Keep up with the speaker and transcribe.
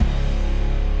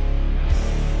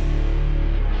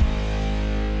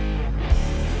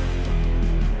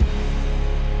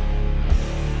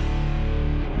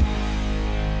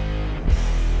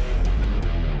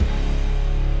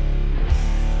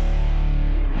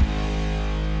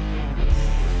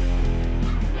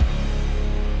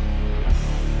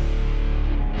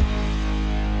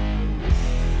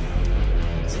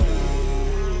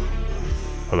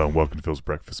and welcome to Phil's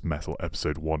Breakfast Metal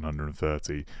episode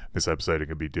 130. This episode I'm going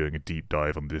to be doing a deep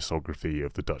dive on the discography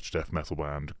of the Dutch death metal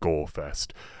band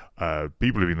Gorefest.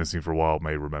 People who've been listening for a while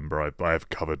may remember I have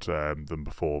covered them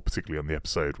before, particularly on the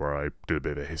episode where I did a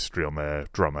bit of a history on their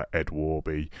drummer Ed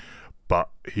Warby,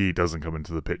 but he doesn't come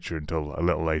into the picture until a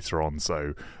little later on,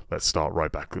 so let's start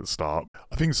right back at the start.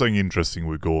 I think something interesting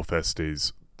with Gorefest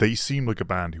is they seem like a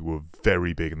band who were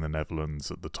very big in the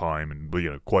Netherlands at the time and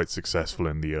were, quite successful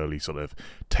in the early sort of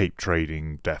tape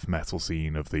trading death metal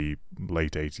scene of the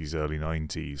late 80s, early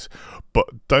 90s,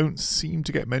 but don't seem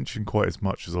to get mentioned quite as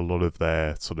much as a lot of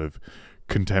their sort of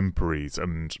contemporaries.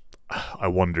 And I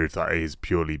wonder if that is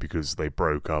purely because they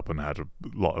broke up and had a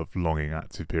lot of long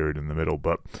inactive period in the middle,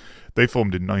 but they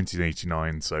formed in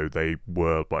 1989, so they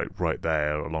were like right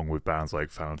there along with bands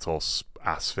like Thanatos,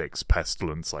 Asphyx,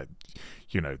 Pestilence, like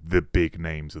the big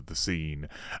names of the scene,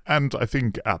 and I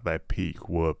think at their peak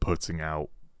were putting out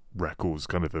records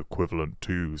kind of equivalent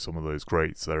to some of those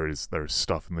greats. There is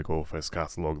stuff in the Gorefest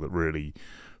catalogue that really,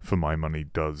 for my money,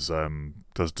 does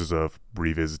deserve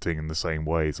revisiting in the same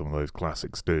way some of those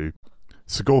classics do.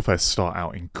 So Gorefest start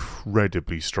out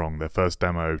incredibly strong. Their first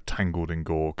demo, Tangled in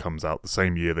Gore, comes out the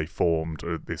same year they formed.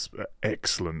 This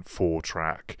excellent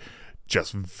 4-track,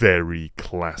 just very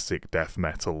classic death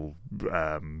metal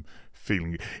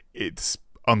feeling. It's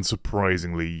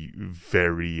unsurprisingly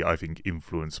very, I think,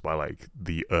 influenced by like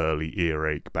the early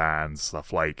earache bands,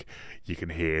 stuff like you can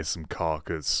hear some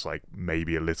Carcass, like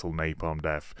maybe a little Napalm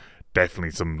Death,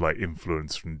 definitely some like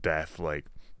influence from Death, like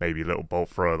maybe a little Bolt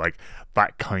Thrower, like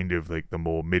that kind of like the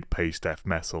more mid-paced death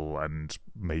metal, and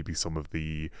maybe some of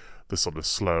the sort of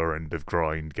slower end of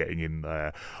grind getting in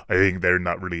there. I think they're in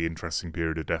that really interesting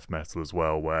period of death metal as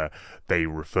well, where they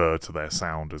refer to their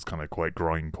sound as kind of quite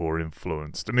grindcore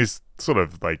influenced, and it's sort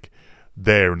of like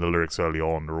there in the lyrics early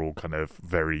on are all kind of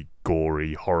very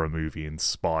gory, horror movie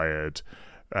inspired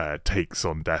takes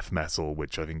on death metal,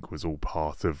 which I think was all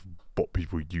part of what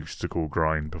people used to call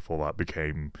grind before that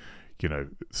became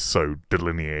so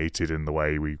delineated in the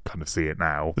way we kind of see it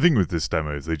now. The thing with this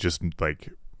demo is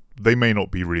they may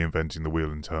not be reinventing the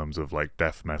wheel in terms of like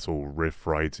death metal riff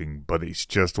writing, but it's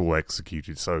just all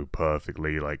executed so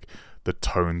perfectly. Like the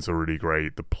tones are really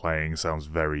great, the playing sounds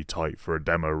very tight for a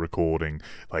demo recording,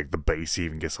 like the bass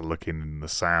even gets a look in the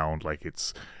sound, like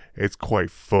it's quite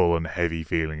full and heavy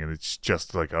feeling, and it's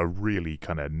just like a really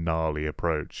kind of gnarly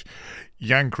approach.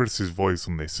 Jan Chris's voice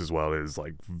on this as well is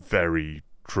like very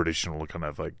traditional, kind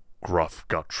of like gruff,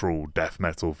 guttural death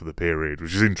metal for the period,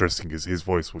 which is interesting because his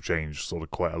voice will change sort of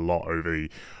quite a lot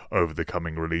over the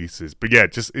coming releases. But yeah,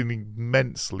 just an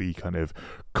immensely kind of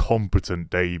competent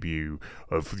debut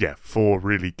of 4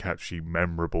 really catchy,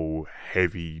 memorable,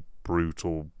 heavy,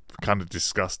 brutal, kind of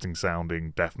disgusting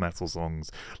sounding death metal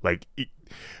songs.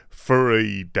 For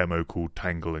a demo called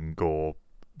Tangle and Gore,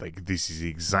 like this is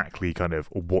exactly kind of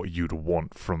what you'd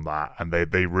want from that, and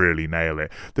they really nail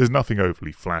it. There's nothing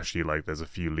overly flashy, like there's a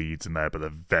few leads in there, but they're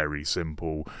very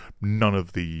simple. None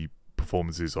of the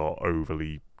performances are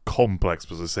overly complex,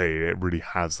 but as I say, it really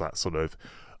has that sort of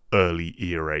early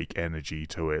earache energy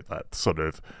to it, that sort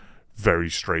of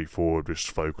very straightforward, just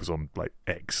focus on like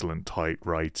excellent tight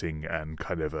writing and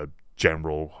kind of a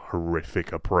general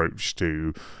horrific approach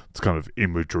to kind of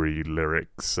imagery,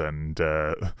 lyrics, and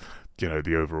the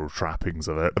overall trappings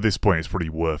of it. At this point, it's probably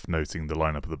worth noting the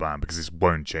lineup of the band because this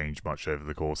won't change much over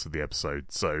the course of the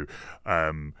episode. So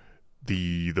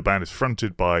the band is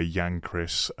fronted by Jan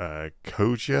Chris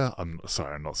Koja. I'm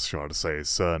not sure how to say his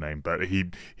surname, but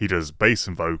he does bass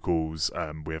and vocals.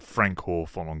 We have Frank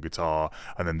Hawthorne on guitar,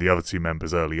 and then the other 2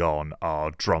 members early on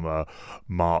are drummer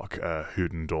Mark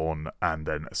Houdendorn and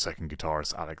then a second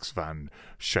guitarist Alex Van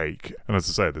Schaik. And as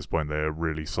I say, at this point they're a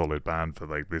really solid band for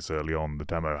like this early on. The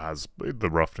demo has the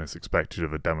roughness expected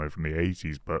of a demo from the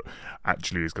 80s, but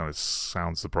actually it kind of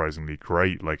sounds surprisingly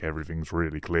great. Like everything's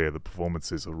really clear, the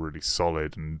performances are really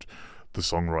solid, and the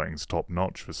songwriting's top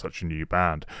notch for such a new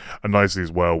band. And nicely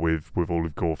as well with all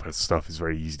of Gorefest stuff, it's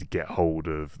very easy to get hold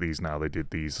of these now. They did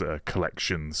these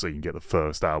collections, so you can get the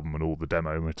first album and all the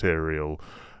demo material,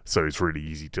 so it's really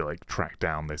easy to like track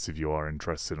down this if you are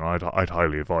interested. And I'd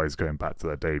highly advise going back to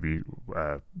their debut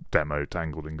demo,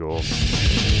 Tangled in Gore.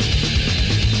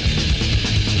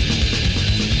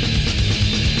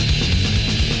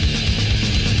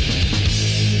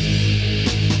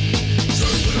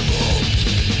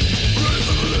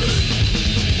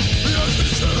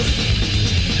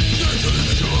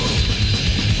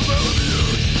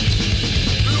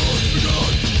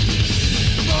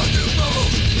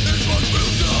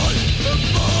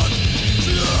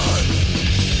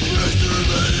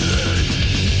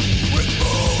 With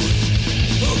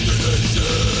bones of the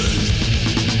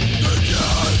disease.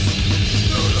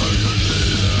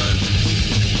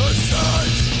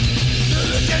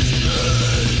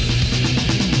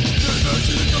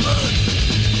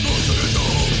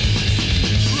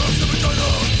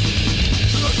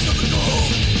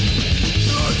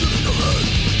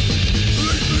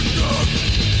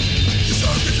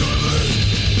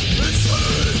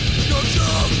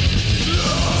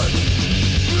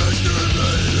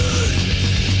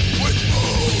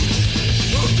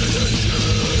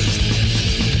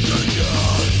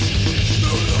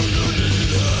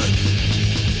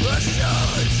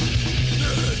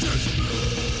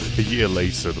 A year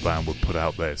later, the band would put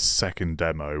out their second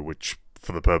demo, which,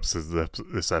 for the purposes of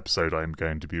this episode, I'm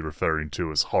going to be referring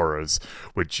to as Horrors,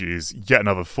 which is yet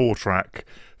another 4-track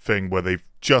thing where they've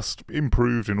just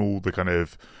improved in all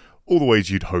the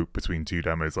ways you'd hope between two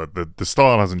demos. Like the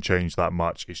style hasn't changed that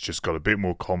much. It's just got a bit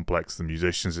more complex. The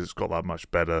musicians, it's got that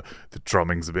much better. The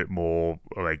drumming's a bit more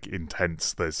like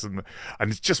intense. And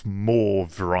it's just more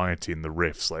variety in the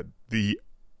riffs. Like the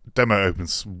demo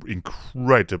opens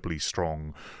incredibly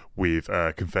strong with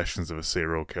Confessions of a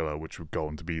Serial Killer, which would go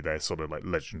on to be their sort of like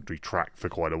legendary track for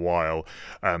quite a while.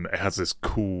 It has this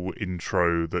cool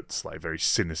intro that's like very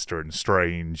sinister and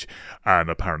strange, and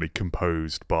apparently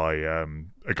composed by a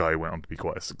guy who went on to be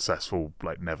quite a successful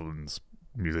like Netherlands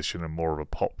musician and more of a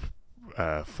pop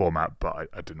format, but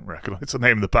I didn't recognise the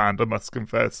name of the band, I must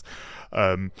confess.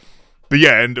 But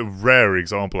yeah, and a rare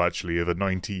example actually of a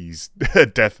 90s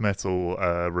death metal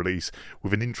release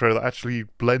with an intro that actually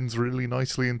blends really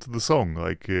nicely into the song.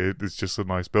 Like, it's just a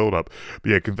nice build-up.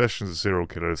 But yeah, Confessions of a Serial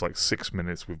Killer is like 6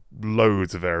 minutes with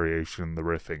loads of variation in the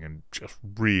riffing and just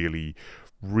really,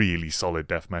 really solid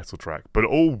death metal track. But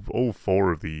all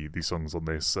four of the songs on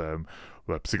this,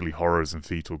 particularly Horrors and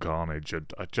Fetal Carnage,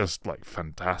 are just like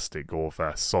fantastic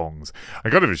Gorefest songs.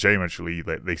 And kind of a shame actually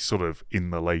that they sort of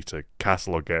in the later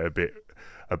catalogue get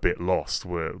a bit lost.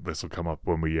 Where this will come up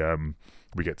when we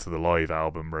get to the live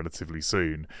album relatively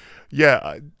soon.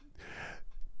 Yeah,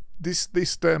 this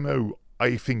demo,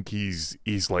 I think is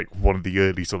like one of the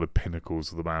early sort of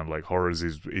pinnacles of the band. Like Horrors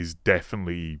is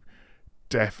definitely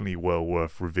well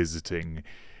worth revisiting,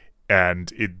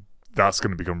 and that's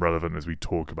going to become relevant as we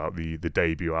talk about the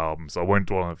debut album. So I won't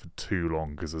dwell on it for too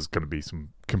long because there's going to be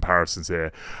some comparisons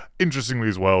here. Interestingly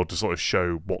as well, to sort of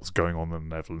show what's going on in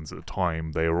the Netherlands at the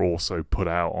time, they were also put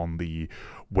out on the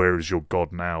Where Is Your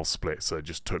God Now split. So it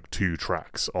just took 2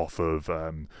 tracks off of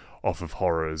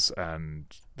Horrors,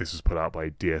 and this was put out by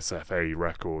DSFA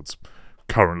Records.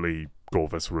 Currently,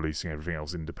 Gorefest are releasing everything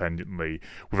else independently,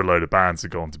 with a load of bands that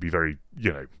go on to be very,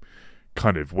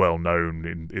 kind of well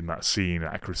known in that scene: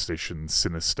 Acrostician,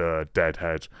 Sinister,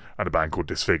 Deadhead, and a band called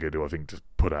Disfigured, who I think just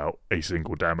put out a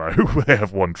single demo where they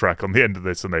have 1 track on the end of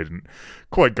this, and they didn't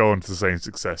quite go on to the same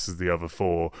success as the other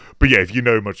 4. But yeah, if you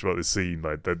know much about this scene,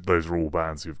 like those are all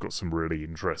bands who've got some really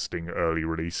interesting early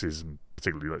releases, and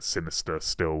particularly like Sinister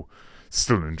still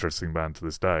an interesting band to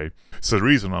this day. So the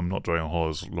reason I'm not dwelling on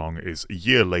Horrors long is a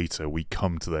year later we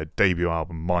come to their debut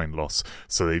album Mind Loss.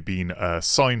 So they've been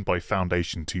signed by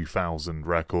Foundation 2000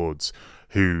 Records,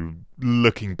 who,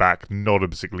 looking back, not a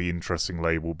particularly interesting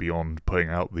label beyond putting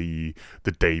out the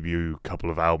debut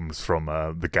couple of albums from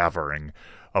The Gathering.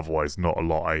 Otherwise, not a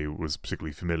lot I was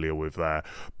particularly familiar with there.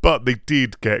 But they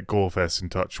did get Gorefest in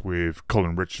touch with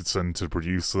Colin Richardson to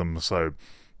produce them, so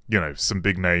some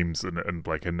big names and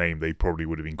like a name they probably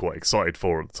would have been quite excited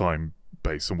for at the time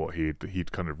based on what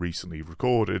he'd kind of recently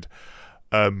recorded,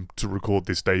 to record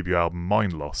this debut album,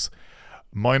 Mind Loss.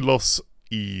 Mind Loss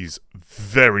is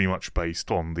very much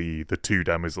based on the 2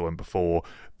 demos that went before.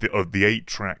 The 8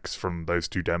 tracks from those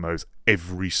 2 demos,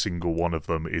 every single one of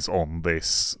them is on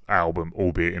this album,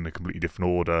 albeit in a completely different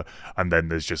order, and then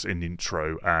there's just an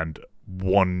intro and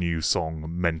 1 new song,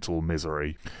 Mental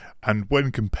Misery. And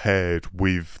when compared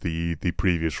with the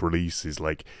previous releases,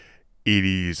 like it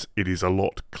is a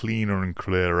lot cleaner and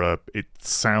clearer. It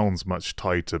sounds much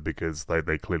tighter because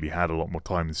they clearly had a lot more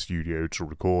time in the studio to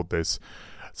record this.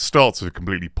 Starts with a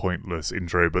completely pointless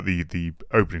intro, but the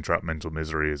opening track, Mental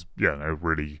Misery, is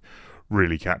really,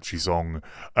 really catchy song.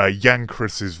 Jan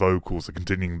Chris's vocals are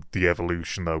continuing the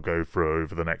evolution they'll go through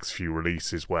over the next few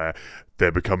releases, where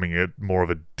they're becoming more of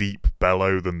a deep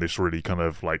bellow than this really kind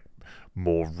of like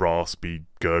more raspy,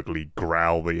 gurgly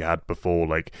growl that he had before.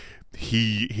 Like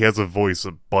he has a voice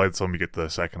that by the time you get to the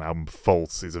second album,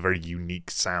 False, is a very unique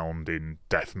sound in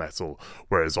death metal,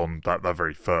 whereas on that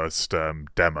very first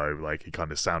demo, like he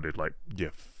kind of sounded like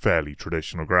fairly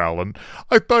traditional growl. And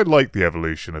I like the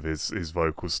evolution of his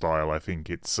vocal style. I think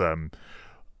it's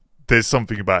there's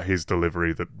something about his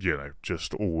delivery that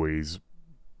just always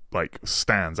like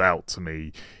stands out to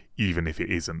me, even if it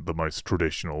isn't the most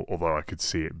traditional, although I could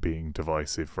see it being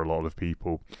divisive for a lot of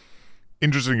people.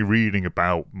 Interestingly, reading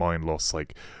about Mind Loss,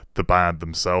 like the band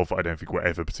themselves, I don't think were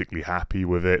ever particularly happy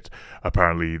with it.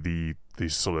 Apparently the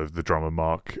drummer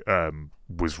Mark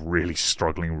was really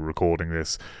struggling with recording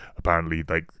this. Apparently,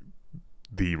 like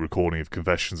the recording of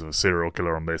Confessions of a Serial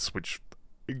Killer on this, which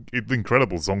the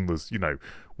incredible song that's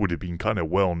would have been kind of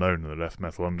well known in the death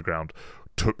metal underground,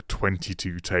 took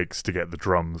 22 takes to get the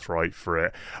drums right for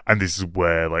it. And this is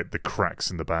where like the cracks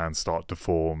in the band start to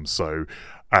form. So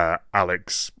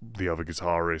Alex, the other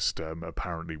guitarist,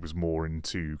 apparently was more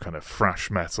into kind of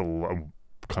thrash metal and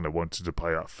kind of wanted to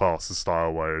play that faster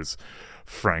style, whereas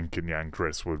Frank and Jan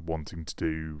Chris were wanting to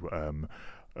do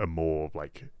a more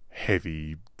like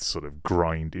heavy sort of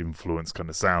grind influence kind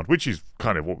of sound, which is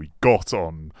kind of what we got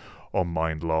on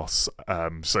Mind Loss.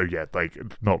 So yeah, like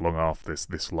not long after this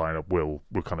lineup will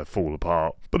kind of fall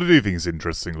apart. But I do think it's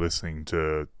interesting listening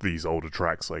to these older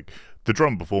tracks. Like the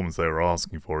drum performance they were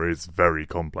asking for is very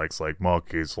complex. Like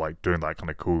Mark is like doing that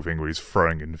kind of cool thing where he's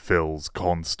throwing in fills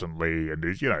constantly, and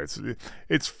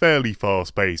it's fairly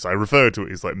fast paced. I refer to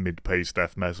it as like mid-paced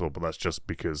death metal, but that's just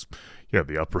because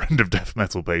the upper end of death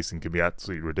metal pacing can be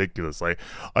absolutely ridiculous. Like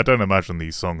I don't imagine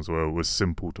these songs were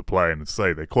simple to play, and to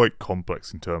say they're quite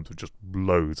complex in terms of just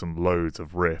loads and loads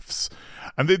of riffs,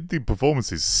 and the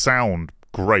performances sound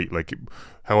great. Like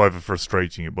however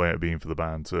frustrating it may have been for the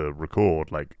band to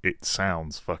record, like it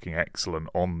sounds fucking excellent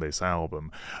on this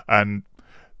album. And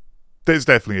there's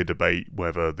definitely a debate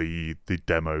whether the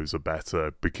demos are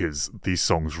better, because these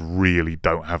songs really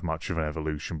don't have much of an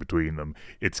evolution between them.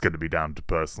 It's going to be down to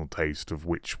personal taste of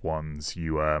which ones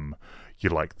you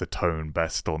like the tone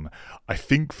best on. I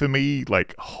think for me,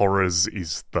 like Horrors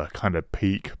is the kind of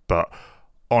peak, but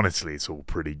honestly it's all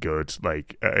pretty good.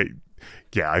 Like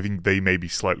I think they may be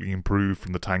slightly improved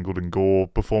from the Tangled and Gore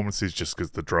performances, just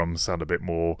because the drums sound a bit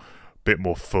more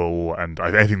full, and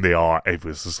I think they are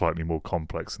ever so slightly more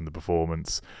complex in the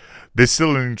performance. There's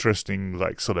still an interesting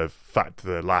like sort of fact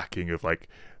they're lacking of like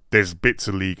there's bits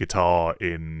of lead guitar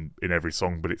in every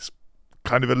song, but it's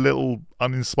kind of a little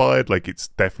uninspired. Like it's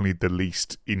definitely the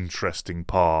least interesting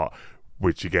part,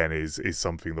 which again is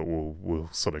something that will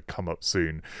sort of come up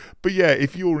soon. But yeah,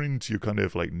 if you're into your kind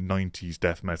of like 90s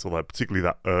death metal, like particularly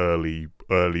that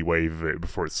early wave of it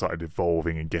before it started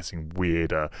evolving and getting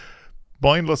weirder,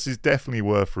 Mind Loss is definitely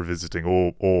worth revisiting,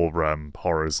 or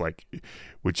Horrors, like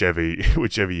whichever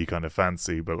you kind of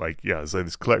fancy. But like so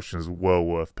this collection is well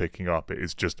worth picking up. It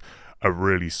is just a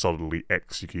really solidly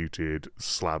executed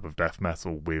slab of death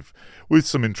metal with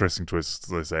some interesting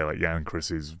twists, as I say, like Jan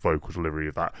Chris's vocal delivery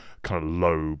of that kind of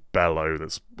low bellow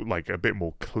that's like a bit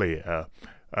more clear,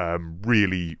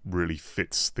 really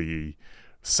fits the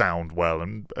sound well,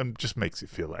 and just makes it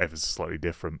feel ever so slightly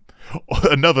different.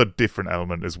 Another different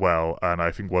element as well, and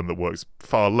I think one that works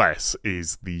far less,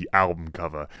 is the album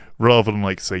cover. Rather than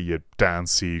like say your Dan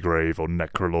Seagrave or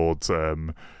Necrolord's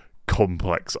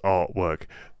complex artwork,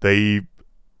 I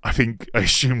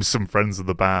assume some friends of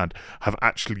the band have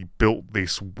actually built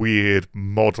this weird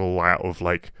model out of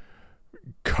like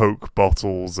Coke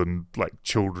bottles and like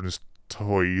children's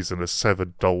toys and a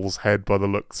severed doll's head by the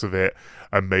looks of it,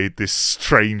 and made this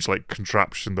strange like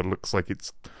contraption that looks like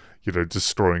it's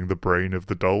destroying the brain of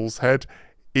the doll's head.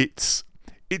 It's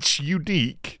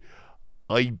unique.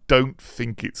 I don't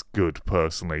think it's good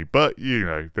personally, but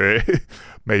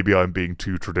maybe I'm being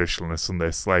too traditionalist on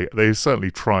this. They're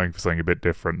certainly trying for something a bit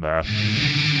different there.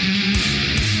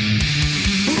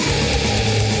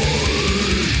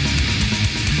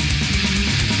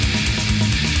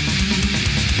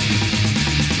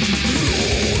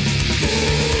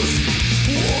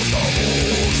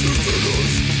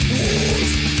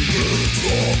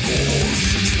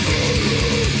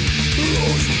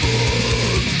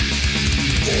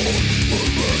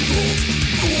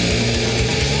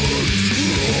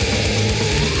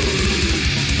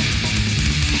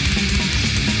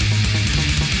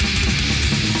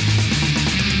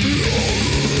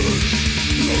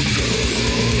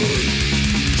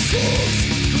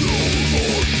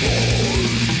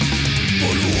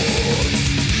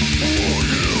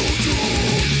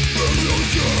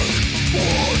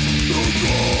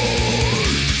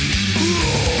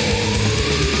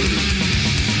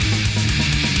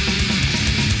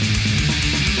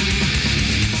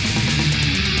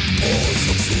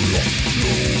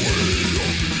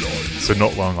 So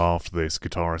not long after this,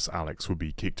 guitarist Alex would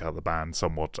be kicked out of the band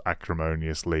somewhat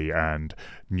acrimoniously, and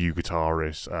new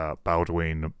guitarist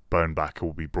Baldwin Bernbacher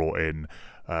will be brought in,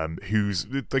 who's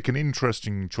like an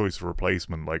interesting choice of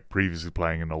replacement. Like previously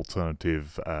playing an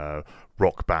alternative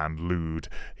rock band, Lude,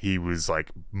 he was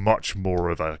like much more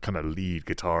of a kind of lead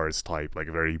guitarist type, like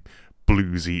a very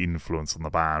bluesy influence on the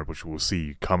band, which we'll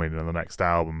see coming in the next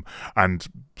album. And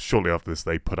shortly after this,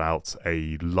 they put out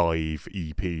a live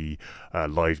EP,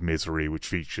 Live Misery, which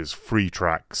features 3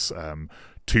 tracks,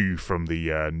 2 from the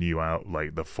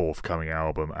the forthcoming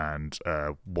album, and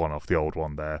 1 off the old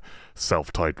one there,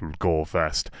 self-titled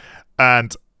Gorefest.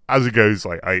 And as it goes,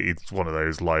 it's one of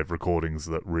those live recordings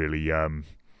that really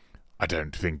I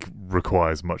don't think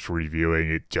requires much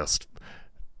reviewing.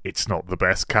 It's not the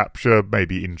best capture.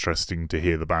 Maybe interesting to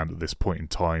hear the band at this point in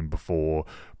time before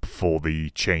the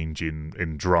change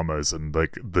in drummers and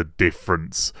like the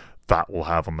difference that will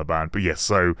have on the band. But yes,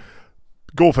 so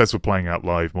Gorefest were playing out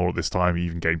live more at this time,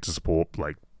 even getting to support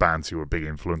like bands who were a big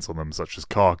influence on them, such as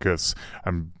Carcass,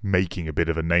 and making a bit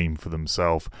of a name for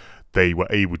themselves. They were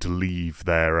able to leave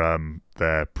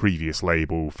their previous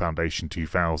label, Foundation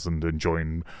 2000, and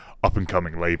join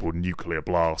up-and-coming label Nuclear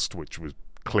Blast, which was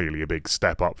clearly a big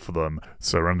step up for them.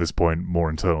 So around this point, more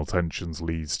internal tensions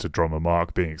leads to drummer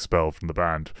Mark being expelled from the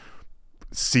band,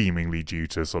 seemingly due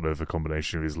to sort of a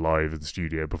combination of his live and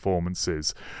studio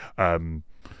performances.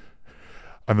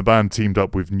 And the band teamed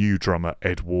up with new drummer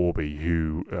Ed Warby,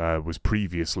 who was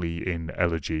previously in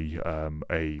Elegy,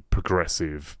 a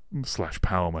progressive /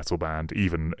 power metal band,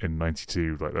 even in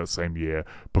 92, like that same year,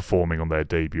 performing on their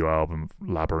debut album,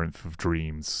 Labyrinth of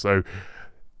Dreams. So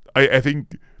I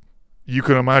think you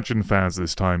can imagine fans at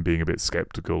this time being a bit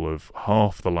sceptical of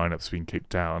half the lineup's been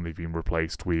kicked out and they've been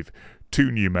replaced with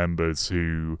 2 new members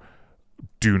who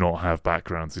do not have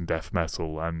backgrounds in death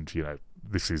metal, and, you know,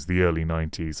 this is the early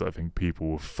 90s. I think people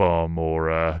were far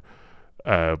more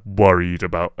worried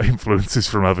about influences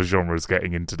from other genres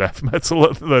getting into death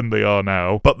metal than they are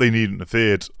now. But they needn't have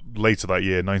feared. Later that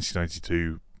year,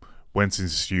 1992, went into the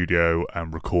studio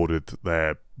and recorded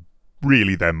their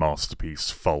masterpiece,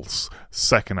 False,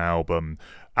 second album.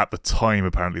 At the time,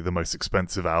 apparently the most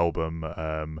expensive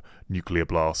album Nuclear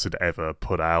Blast had ever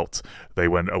put out. They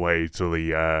went away to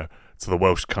the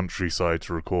Welsh countryside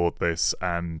to record this,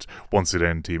 and once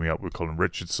again teaming up with Colin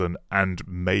Richardson, and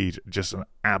made just an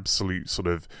absolute sort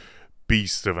of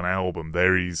beast of an album.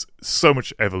 There is so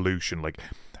much evolution. Like,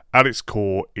 at its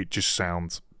core, it just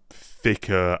sounds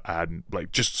thicker and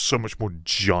like just so much more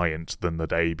giant than the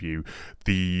debut.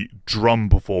 The drum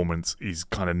performance is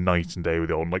kind of night and day with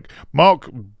it on. Like, Mark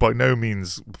by no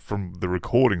means from the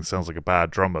recording sounds like a bad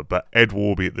drummer, but Ed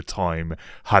Warby at the time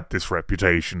had this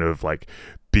reputation of like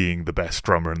being the best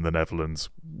drummer in the Netherlands,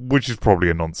 which is probably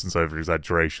a nonsense over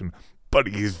exaggeration, but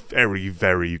he's very,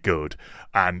 very good.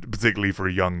 And particularly for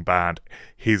a young band,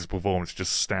 his performance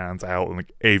just stands out, and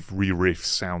like every riff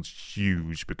sounds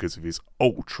huge because of his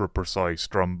ultra precise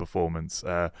drum performance.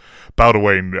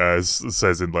 Baldwin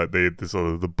says in like the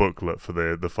sort of the booklet for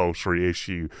the False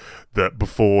reissue that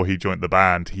before he joined the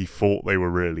band, he thought they were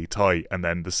really tight, and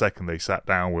then the second they sat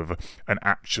down with an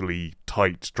actually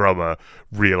tight drummer,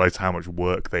 realised how much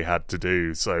work they had to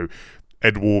do. So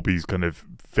Ed Warby's kind of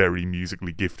very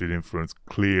musically gifted influence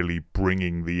clearly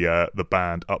bringing the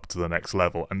band up to the next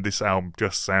level, and this album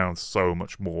just sounds so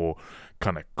much more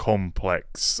kind of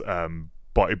complex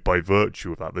by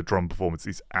virtue of that. The drum performance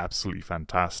is absolutely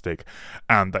fantastic,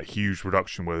 and that huge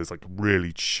production where there's like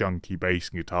really chunky bass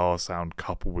and guitar sound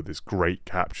coupled with this great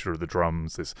capture of the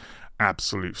drums, this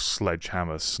absolute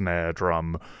sledgehammer snare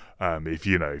drum. If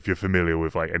you're familiar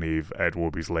with like any of Ed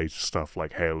Warby's latest stuff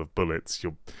like Hail of Bullets,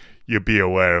 you'll be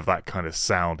aware of that kind of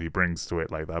sound he brings to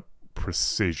it, like that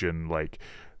precision, like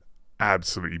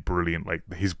absolutely brilliant.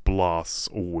 Like his blasts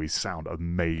always sound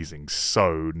amazing,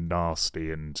 so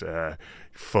nasty and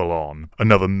full on.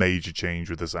 Another major change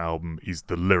with this album is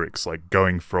the lyrics, like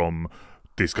going from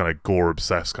this kind of gore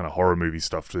obsessed kind of horror movie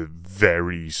stuff to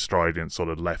very strident sort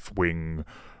of left wing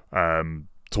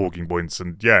talking points,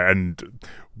 and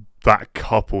that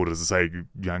coupled, as I say,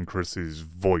 Jan Chris's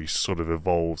voice sort of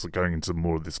evolves, like going into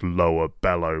more of this lower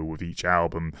bellow with each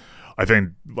album. I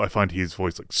find his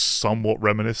voice like somewhat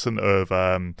reminiscent of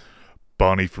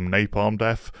Barney from Napalm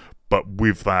Death, but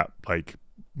with that like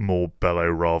more bellow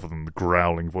rather than the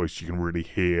growling voice, you can really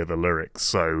hear the lyrics.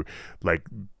 So like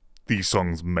these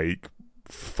songs make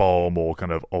far more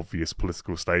kind of obvious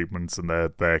political statements, and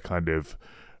they're kind of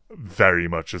very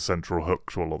much a central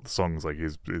hook to a lot of the songs. Like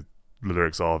his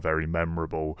lyrics are very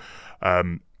memorable,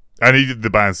 and the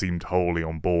band seemed wholly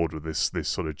on board with this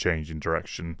sort of change in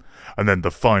direction. And then the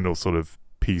final sort of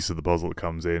piece of the puzzle that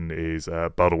comes in is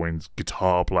Baldwin's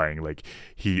guitar playing. Like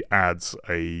he adds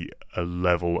a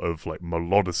level of like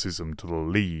melodicism to the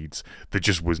leads that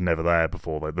just was never there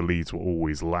before. Like the leads were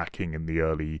always lacking in the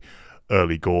early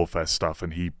Gorefest stuff,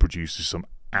 and he produces some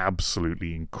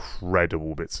absolutely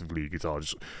incredible bits of lead guitar,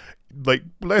 just like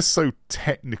less so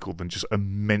technical than just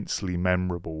immensely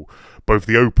memorable. Both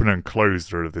the opener and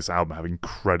closer of this album have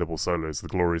incredible solos. The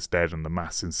Glorious Dead and the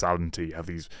Mass Insanity have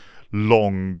these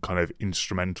long kind of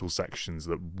instrumental sections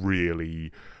that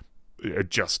really are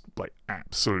just like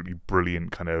absolutely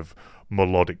brilliant kind of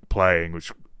melodic playing, which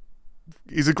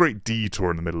is a great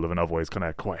detour in the middle of an otherwise kind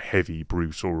of quite heavy,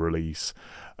 brutal release.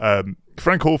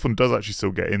 Frank Hawthorne does actually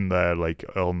still get in there, like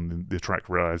on the track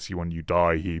Reality When You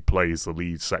Die, he plays the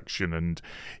lead section, and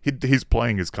his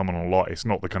playing has come on a lot. It's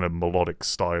not the kind of melodic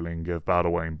styling of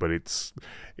Baldwin, but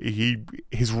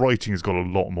his writing has got a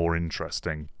lot more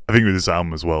interesting. I think with this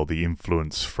album as well, the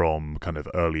influence from kind of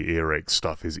early earache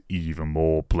stuff is even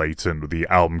more blatant, with the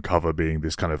album cover being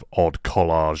this kind of odd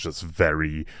collage that's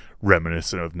very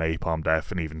reminiscent of Napalm Death,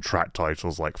 and even track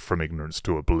titles like From Ignorance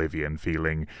to Oblivion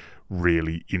feeling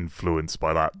really influenced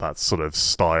by that sort of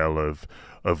style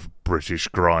of British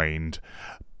grind.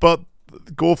 But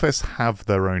Gorefest have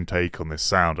their own take on this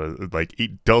sound. Like,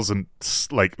 it doesn't,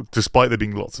 like, despite there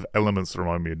being lots of elements that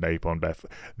remind me of Napalm Death,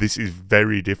 this is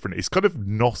very different. It's kind of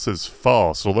not as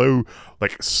fast, although,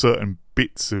 like, certain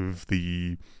bits of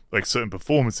the, like, certain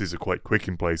performances are quite quick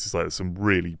in places, like some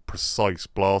really precise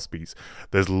blast beats.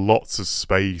 There's lots of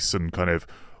space and kind of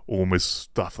almost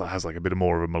stuff that has like a bit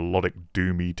more of a melodic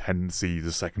doomy tendency.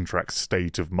 The second track,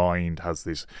 State of Mind, has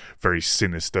this very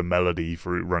sinister melody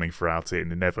for running throughout it,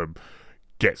 and it never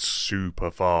gets super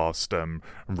fast.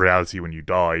 Reality When You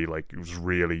Die, like, it was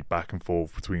really back and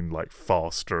forth between like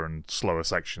faster and slower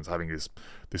sections, having this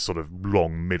sort of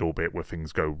long middle bit where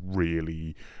things go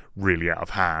really, really out of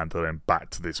hand, and then back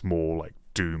to this more like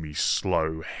doomy,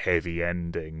 slow, heavy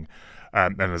ending.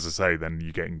 And as I say, then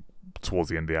you're getting towards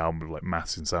the end of the album with like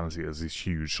Mass Insanity as this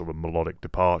huge sort of melodic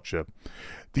departure.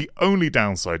 The only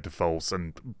downside to False,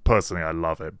 and personally I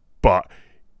love it, but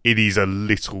it is a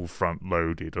little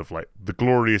front-loaded of like The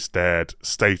Glorious Dead,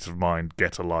 State of Mind,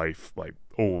 Get a Life, like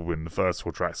all in the first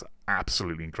 4 tracks,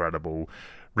 absolutely incredible.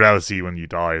 Reality When You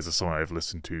Die is a song I've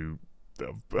listened to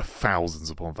thousands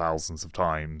upon thousands of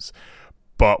times.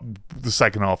 But the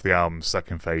second half of the album,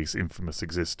 Second Phase, Infamous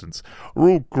Existence, are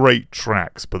all great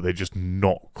tracks, but they're just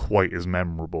not quite as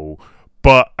memorable.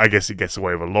 But I guess it gets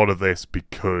away with a lot of this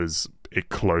because it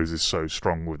closes so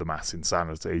strong with the Mass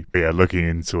Insanity. But yeah, looking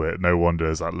into it, no wonder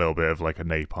there's that little bit of like a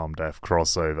Napalm Death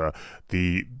crossover.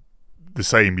 The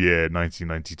same year,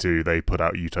 1992, they put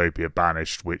out Utopia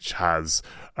Banished, which has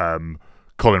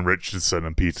Colin Richardson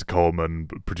and Peter Coleman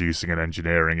producing and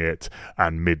engineering it,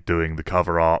 and Mid doing the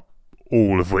cover art.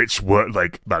 All of which were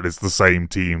like, that is the same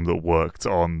team that worked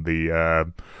on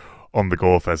the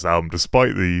Gorefest album,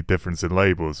 despite the difference in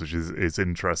labels, which is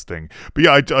interesting. But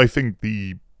yeah, I think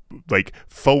the like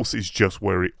False is just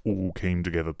where it all came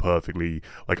together perfectly.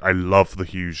 Like, I love the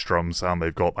huge drum sound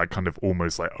they've got. That kind of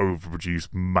almost like overproduced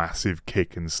massive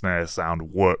kick and snare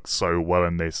sound works so well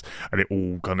in this, and it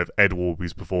all kind of Ed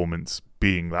Warby's performance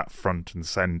being that front and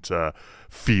center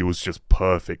feels just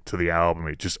perfect to the album.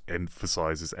 It just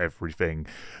emphasizes everything.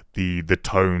 The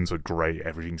tones are great.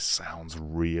 Everything sounds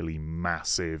really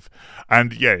massive,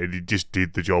 and yeah, it just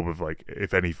did the job of like,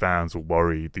 if any fans were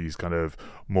worried these kind of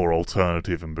more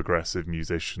alternative and progressive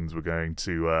musicians were going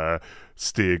to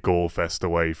steer Gorefest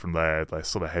away from their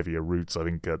sort of heavier roots, I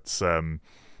think that's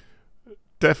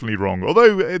definitely wrong.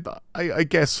 Although I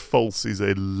guess False is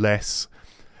a less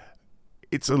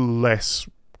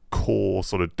core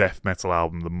sort of death metal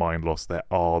album than Mind Lost. There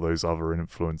are those other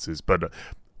influences, but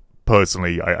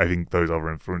personally I think those other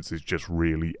influences just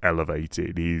really elevate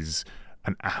it. It is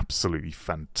an absolutely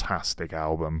fantastic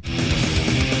album.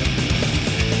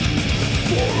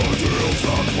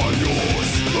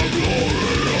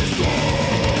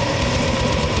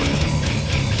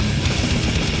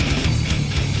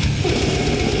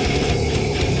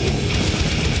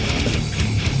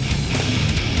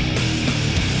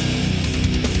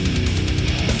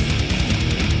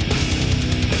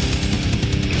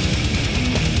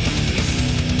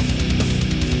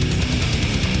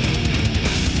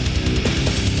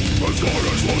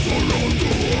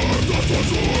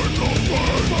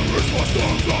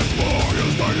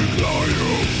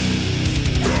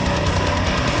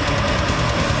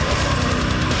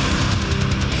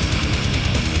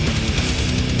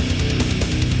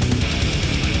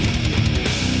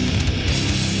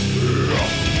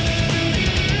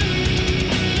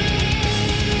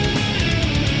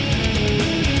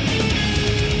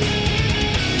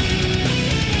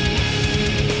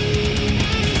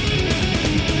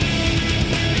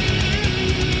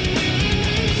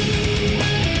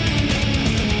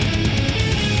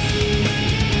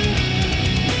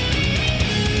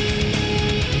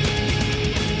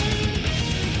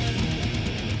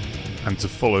 To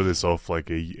follow this off,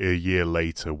 like a year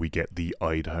later, we get the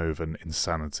Eindhoven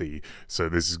Insanity. So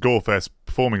this is Gorefest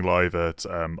performing live at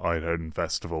Eindhoven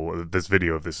Festival. There's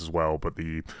video of this as well, but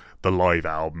the live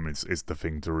album is the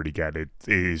thing to really get. It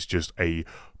is just a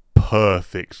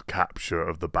perfect capture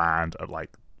of the band at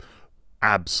like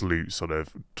absolute sort of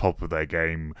top of their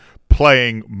game,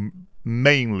 playing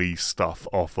mainly stuff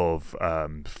off of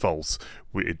False.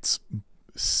 It's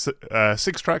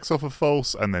 6 tracks off of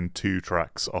False, and then 2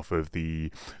 tracks off of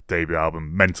the debut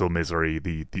album, Mental Misery,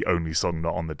 the only song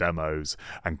not on the demos,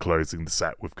 and closing the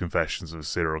set with Confessions of a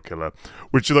Serial Killer,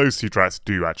 which of those 2 tracks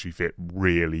do actually fit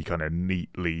really kind of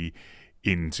neatly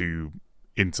into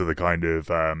the kind of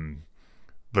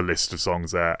the list of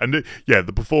songs there. And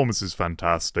the performance is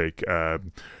fantastic.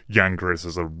 Jan Chris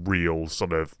has a real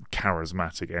sort of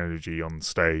charismatic energy on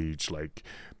stage. Like,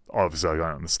 obviously I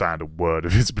don't understand a word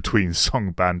of his between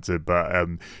song banter, but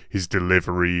his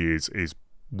delivery is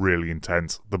really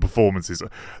intense. The performances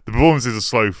are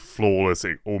so flawless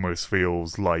it almost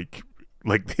feels like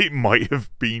it might have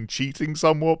been cheating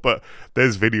somewhat, but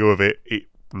there's video of it. It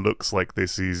looks like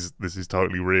this is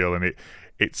totally real, and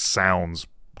it sounds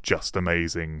just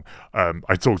amazing.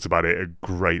 I talked about it at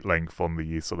great length on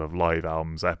the sort of live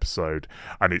albums episode,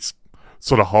 and it's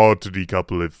sort of hard to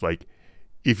decouple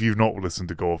if you've not listened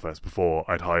to Gorefest before.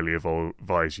 I'd highly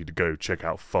advise you to go check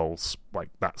out False. Like,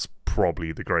 that's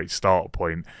probably the great start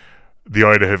point. The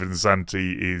Eidhoven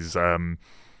Santi is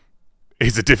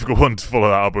a difficult one to follow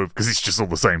that up with, because it's just all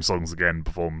the same songs again,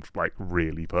 performed like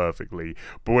really perfectly.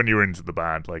 But when you're into the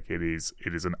band, like, it is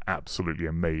an absolutely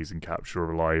amazing capture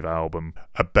of a live album.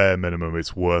 At bare minimum,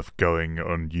 it's worth going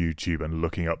on YouTube and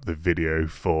looking up the video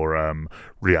for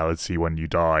Reality When You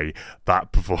Die.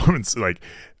 That performance, like,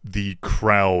 the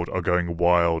crowd are going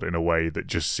wild in a way that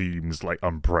just seems like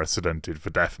unprecedented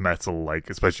for death metal. Like,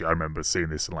 especially I remember seeing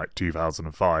this in like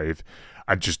 2005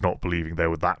 and just not believing there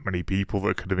were that many people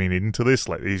that could have been into this.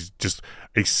 Like, there's just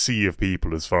a sea of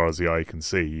people as far as the eye can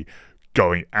see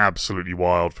going absolutely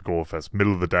wild for Gorefest.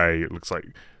 Middle of the day, it looks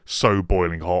like so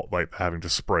boiling hot, like they're having to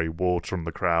spray water on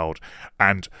the crowd.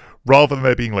 And rather than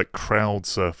there being like crowd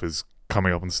surfers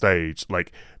coming up on stage,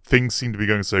 like, things seem to be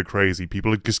going so crazy.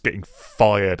 People are just getting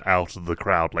fired out of the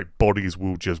crowd. Like, bodies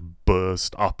will just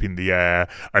burst up in the air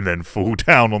and then fall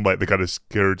down on like the kind of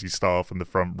security staff in the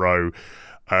front row.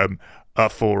 Like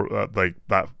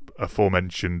that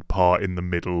aforementioned part in the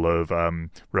middle of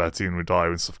Reality When We Die,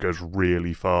 when stuff goes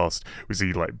really fast, we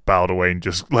see like Baldwin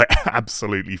just like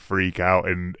absolutely freak out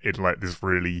in like this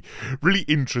really, really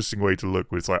interesting way to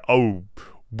look, where it's like, oh,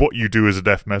 what you do as a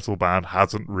death metal band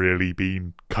hasn't really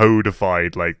been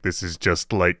codified. Like, this is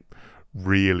just like a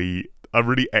really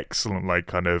excellent, like,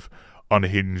 kind of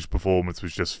unhinged performance,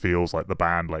 which just feels like the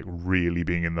band like really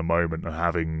being in the moment and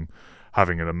having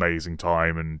an amazing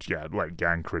time. And yeah, like,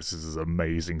 Jan Chris's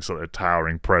amazing sort of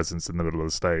towering presence in the middle of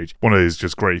the stage. One of those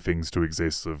just great things to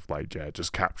exist, of like, yeah,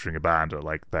 just capturing a band at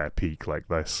like their peak like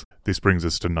this. This brings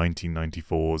us to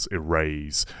 1994's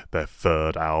Erase, their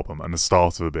 3rd album, and the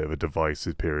start of a bit of a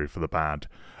divisive period for the band.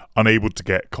 Unable to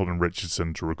get Colin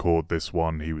Richardson to record this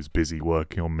one, he was busy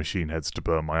working on Machine Heads to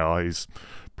Burn My Eyes.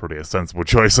 Probably a sensible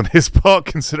choice on his part,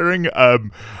 considering.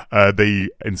 They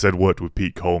instead worked with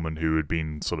Pete Coleman, who had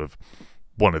been sort of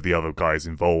one of the other guys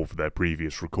involved with their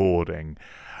previous recording.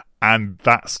 And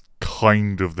that's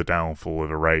kind of the downfall of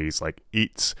Erase. Like,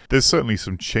 there's certainly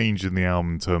some change in the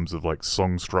album in terms of like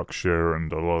song structure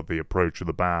and a lot of the approach of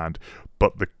the band,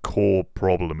 but the core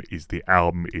problem is the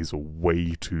album is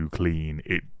way too clean.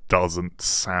 It doesn't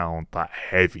sound that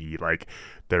heavy. Like,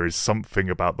 there is something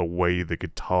about the way the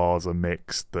guitars are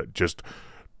mixed that just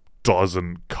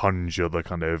doesn't conjure the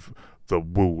kind of the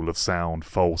wool of sound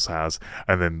False has.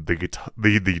 And then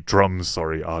the drums,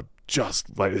 are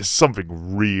just like, there's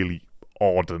something really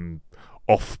odd and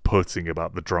off-putting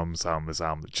about the drum sound in this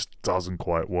album that just doesn't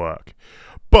quite work.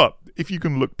 But if you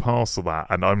can look past all that,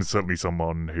 and I'm certainly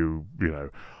someone who, you know,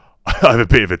 I have a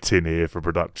bit of a tin ear for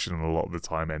production, and a lot of the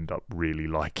time end up really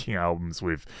liking albums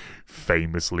with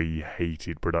famously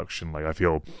hated production. Like, I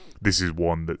feel this is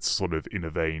one that's sort of in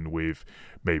a vein with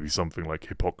maybe something like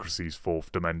Hypocrisy's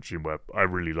Fourth Dimension, where I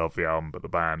really love the album, but the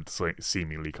band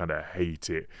seemingly kind of hate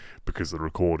it because the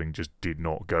recording just did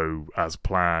not go as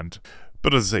planned.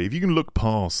 But as I say, if you can look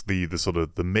past the sort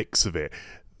of the mix of it,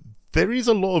 there is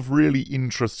a lot of really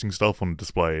interesting stuff on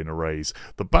display in Erase.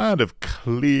 The band have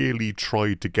clearly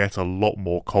tried to get a lot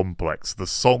more complex. The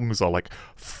songs are like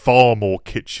far more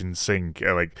kitchen sink.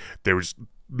 Like, there is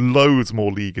loads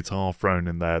more lead guitar thrown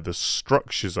in there. The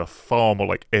structures are far more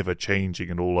like ever changing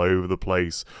and all over the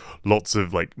place. Lots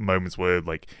of like moments where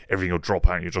like everything will drop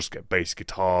out and you just get bass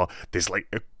guitar. There's like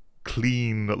a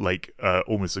clean, like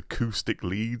almost acoustic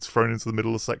leads thrown into the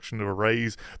middle of the section of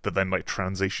Erase that then like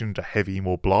transition to heavy,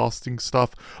 more blasting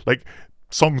stuff. Like,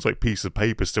 songs like Piece of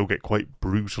Paper still get quite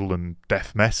brutal and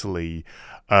death metal-y,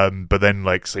 but then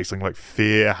like, say, something like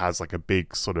Fear has like a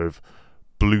big sort of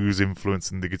blues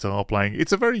influence in the guitar playing.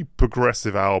 It's a very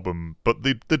progressive album, but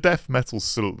the death metal's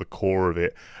still at the core of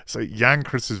it. So Jan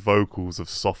Chris's vocals have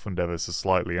softened ever so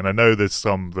slightly, and I know there's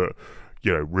some that,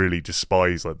 really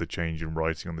despise like the change in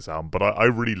writing on this album, but I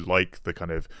really like the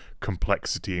kind of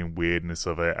complexity and weirdness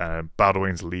of it. And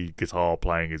Baldwin's lead guitar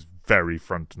playing is very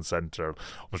front and center. On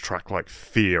a track like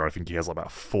Fear, I think he has like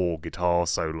about 4 guitar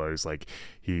solos. Like,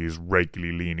 he is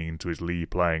regularly leaning into his lead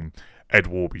playing. Ed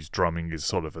Warby's drumming is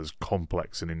sort of as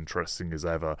complex and interesting as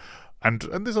ever. And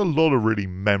there's a lot of really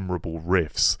memorable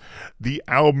riffs. The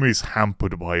album is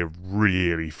hampered by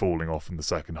really falling off in the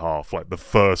second half. Like, the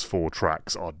first 4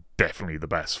 tracks are definitely the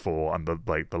best 4, and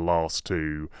the last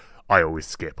 2 I always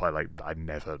skip. I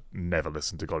never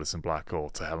listen to Goddess in Black or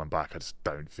To Hell and Back. I just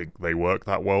don't think they work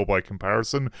that well by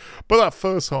comparison. But that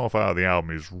first half hour of the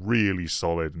album is really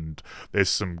solid, and there's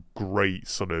some great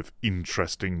sort of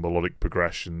interesting melodic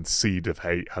progression. Seed of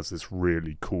Hate has this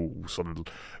really cool sort of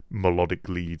melodic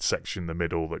lead section in the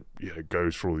middle that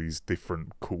goes for all these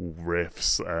different cool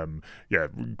riffs.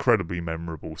 Incredibly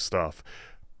memorable stuff.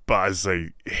 But as I say,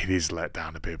 it is let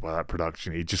down a bit by that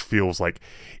production. It just feels like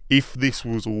if this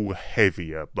was all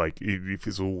heavier, like if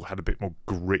this all had a bit more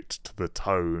grit to the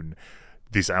tone,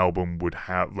 this album would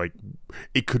have, like,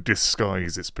 it could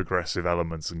disguise its progressive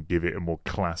elements and give it a more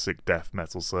classic death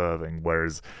metal serving.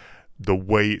 Whereas the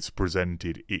way it's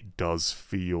presented, it does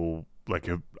feel like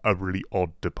a really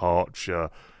odd departure.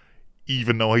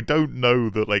 Even though I don't know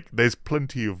that, like, there's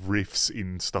plenty of riffs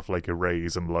in stuff like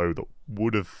Erase and Low that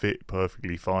would have fit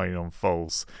perfectly fine on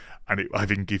False. And I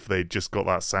think if they'd just got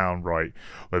that sound right,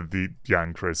 like the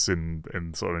Jan Chris in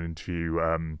sort of an interview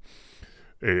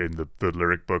in the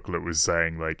lyric booklet was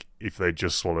saying, like, if they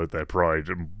just swallowed their pride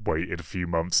and waited a few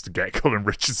months to get Colin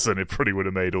Richardson, it probably would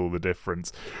have made all the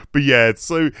difference. But yeah,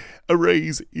 so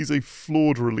Erase is a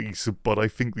flawed release, but I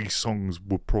think these songs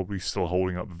were probably still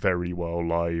holding up very well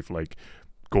live. Like,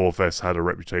 Gorefest had a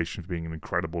reputation for being an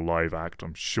incredible live act.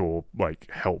 I'm sure, like,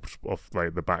 helped off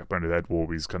like the backbone of Ed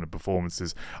Warby's kind of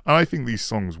performances. And I think these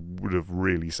songs would have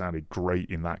really sounded great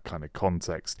in that kind of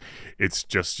context. It's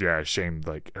just, a shame,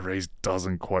 like, Erase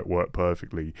doesn't quite work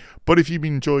perfectly. But if you've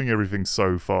been enjoying everything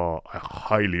so far, I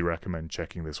highly recommend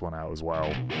checking this one out as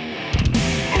well.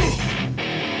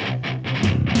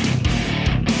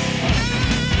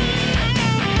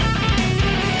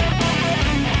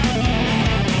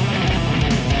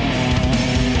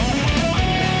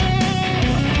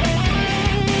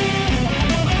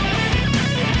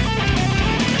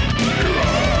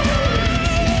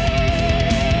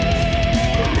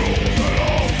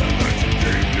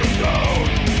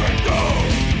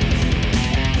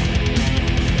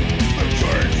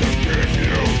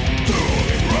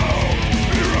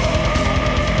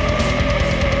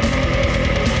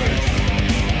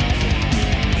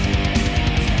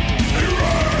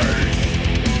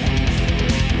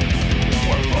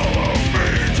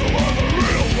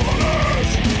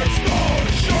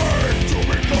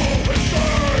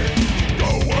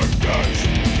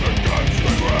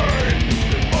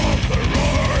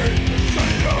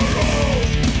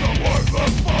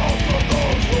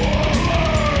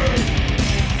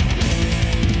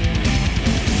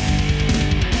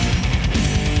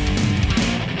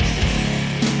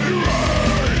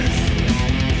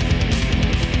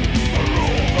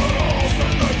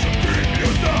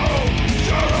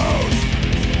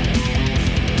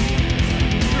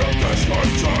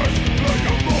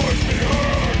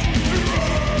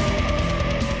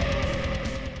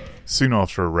 Soon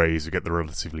after Erase, we get the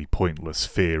relatively pointless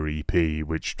Fear EP,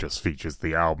 which just features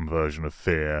the album version of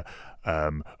Fear,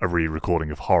 a re-recording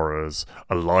of Horrors,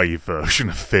 a live version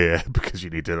of Fear, because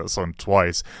you need to do that song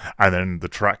twice, and then the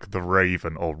track The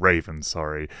Raven,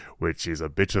 which is a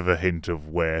bit of a hint of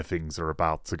where things are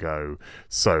about to go.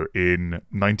 So in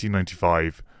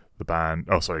 1996, the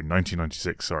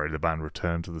band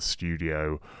returned to the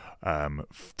studio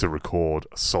to record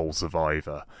Soul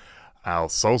Survivor.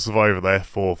 Soul Survivor, their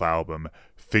 4th album,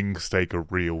 things take a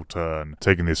real turn.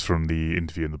 Taking this from the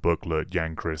interview in the booklet,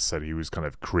 Jan Chris said he was kind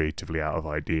of creatively out of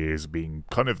ideas, being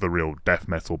kind of the real death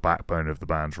metal backbone of the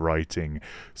band's writing.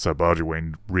 So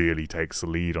Baldwin really takes the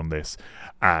lead on this,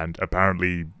 and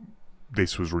apparently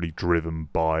this was really driven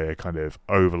by a kind of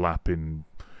overlapping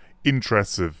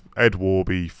interests of Ed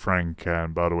Warby, Frank,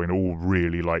 and Baldwin all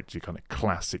really liked your kind of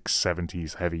classic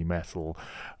 70s heavy metal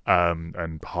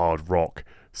and hard rock.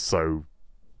 So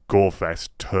Gorefest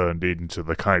turned into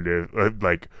the kind of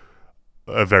like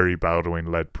a very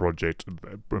Baldwin-led project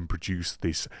and produced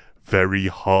this very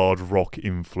hard rock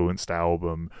influenced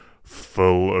album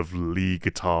full of lead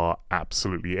guitar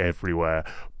absolutely everywhere,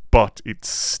 but it's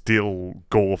still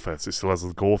Gorefest. It still has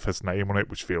the Gorefest name on it,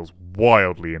 which feels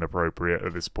wildly inappropriate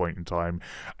at this point in time.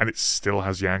 And it still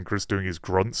has Yankris doing his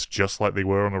grunts just like they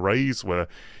were on Erase, where,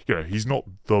 he's not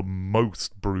the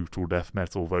most brutal death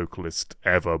metal vocalist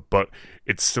ever, but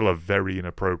it's still a very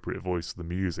inappropriate voice of the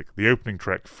music. The opening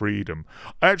track, Freedom,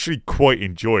 I actually quite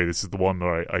enjoy. This is the one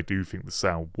where I do think the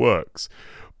sound works.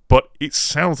 But it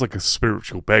sounds like a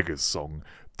Spiritual Beggars song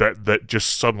that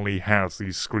just suddenly has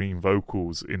these scream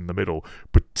vocals in the middle,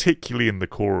 particularly in the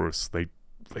chorus. They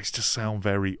just sound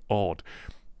very odd.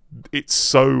 It's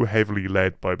so heavily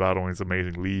led by Bad One's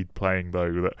amazing lead playing,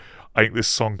 though, that I think this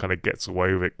song kind of gets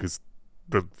away with it because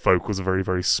the vocals are very,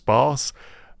 very sparse.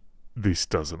 This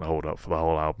doesn't hold up for the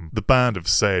whole album. The band have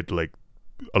said,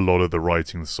 a lot of the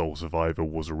writing of Soul Survivor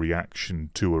was a reaction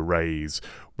to Erase,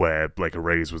 where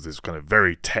Erase was this kind of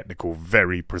very technical,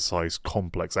 very precise,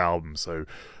 complex album, so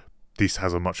this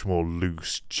has a much more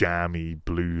loose, jammy,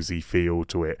 bluesy feel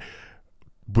to it,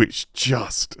 which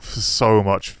just, for so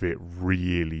much of it,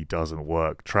 really doesn't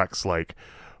work. Tracks like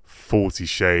 40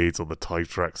 Shades or the title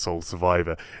track Soul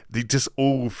Survivor, they just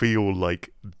all feel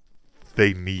like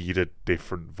they need a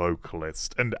different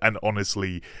vocalist, and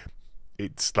honestly,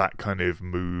 it's that kind of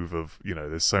move of,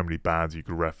 there's so many bands you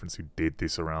could reference who did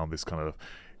this around this kind of,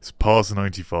 it's past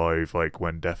 95,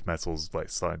 when death metal's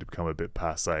starting to become a bit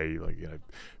passé,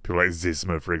 people like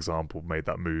Zizma, for example, made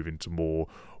that move into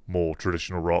more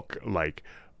traditional rock,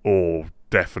 or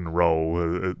death and roll,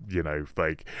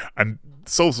 and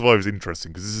Soul Survivor is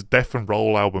interesting because it's a death and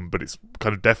roll album, but it's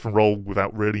kind of death and roll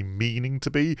without really meaning to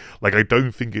be. I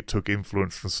don't think it took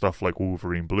influence from stuff like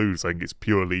Wolverine Blues. I think it's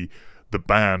purely the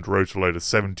band wrote a load of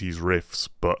 70s riffs,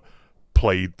 but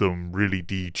played them really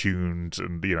detuned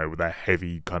and, with their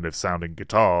heavy kind of sounding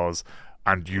guitars,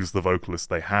 and used the vocalists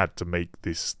they had to make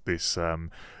this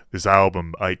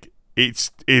album.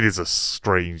 It is a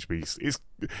strange beast. It's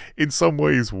in some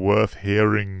ways worth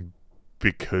hearing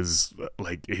because,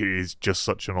 it is just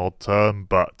such an odd term,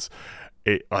 but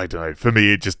I don't know, for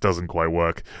me it just doesn't quite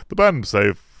work. The band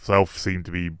themselves seem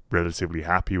to be relatively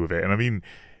happy with it, and I mean,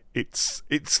 it's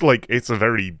a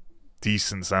very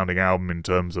decent sounding album in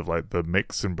terms of the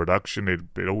mix and production.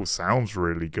 It all sounds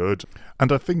really good,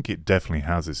 and I think it definitely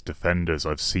has its defenders.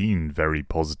 I've seen very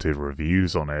positive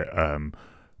reviews on it,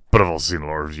 but I've also seen a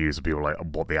lot of reviews of people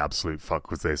what the absolute fuck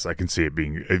was this? I can see it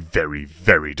being a very,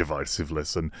 very divisive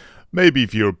listen. Maybe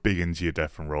if you're big into your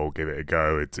death and roll, give it a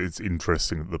go. It's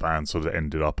interesting that the band sort of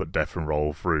ended up at death and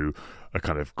roll through a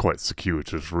kind of quite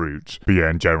circuitous route. But yeah,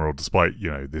 in general, despite,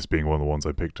 this being one of the ones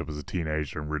I picked up as a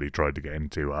teenager and really tried to get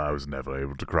into, I was never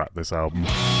able to crack this album.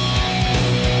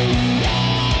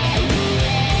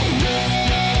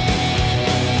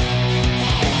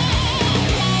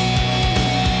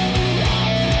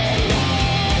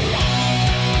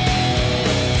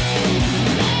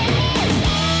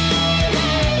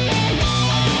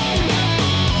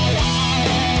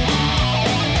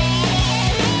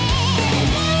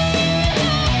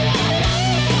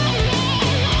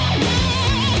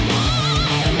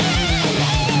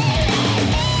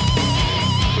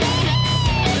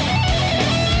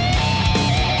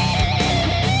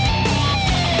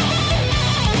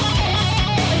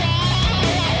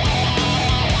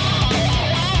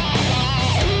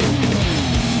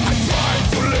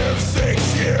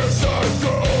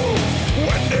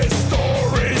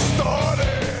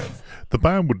 The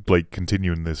band would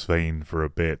continue in this vein for a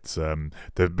bit.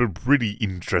 The really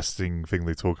interesting thing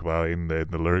they talk about in the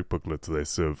lyric booklet to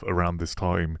this, of around this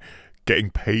time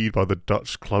getting paid by the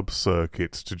Dutch club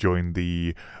circuit to join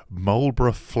the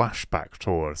Marlboro Flashback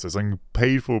Tour. So something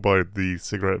paid for by the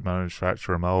cigarette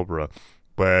manufacturer Marlboro,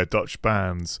 where Dutch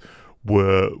bands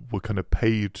were kind of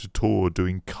paid to tour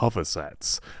doing cover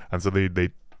sets, and so they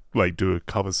do a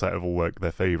cover set of all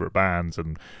their favourite bands,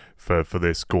 and for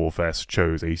this Gorefest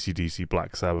chose AC/DC,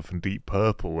 Black Sabbath and Deep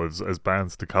Purple as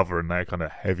bands to cover in their kind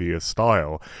of heavier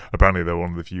style. Apparently they're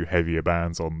one of the few heavier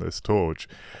bands on this tour, which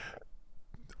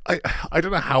I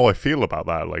don't know how I feel about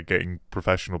that, getting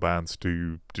professional bands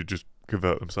to just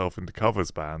convert themselves into covers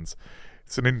bands.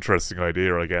 It's an interesting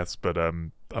idea, I guess, but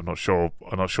I'm not sure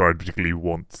I'd particularly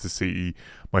want to see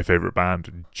my favourite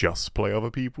band just play other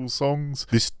people's songs.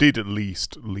 This did at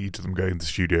least lead to them going to the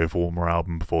studio for one more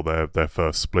album before their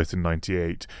first split in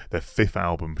 98, their fifth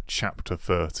album, Chapter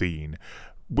 13,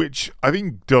 which I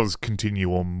think does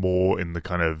continue on more in the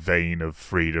kind of vein of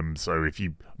Freedom. So if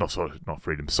you, not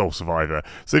Freedom, Soul Survivor.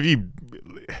 So if you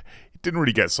didn't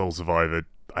really get Soul Survivor,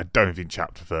 I don't think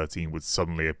Chapter 13 would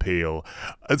suddenly appeal.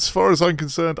 As far as I'm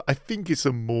concerned, I think it's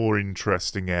a more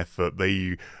interesting effort.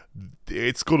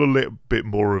 It's got a little bit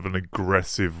more of an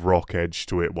aggressive rock edge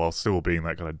to it, while still being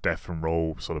that kind of death and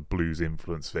roll sort of blues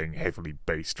influence thing, heavily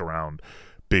based around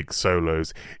big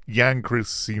solos. Jan Chris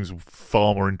seems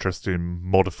far more interested in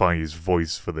modifying his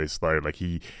voice for this, though. Like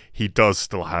he does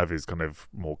still have his kind of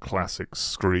more classic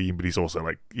scream, but he's also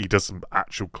like, he does some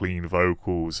actual clean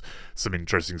vocals, some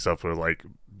interesting stuff with like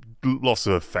lots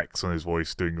of effects on his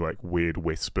voice, doing like weird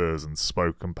whispers and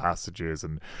spoken passages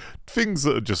and things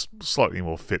that are just slightly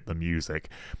more fit the music.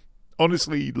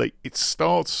 Honestly, like, it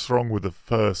starts strong with the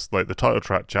first, like, the title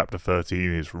track, Chapter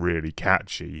 13, is really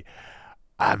catchy.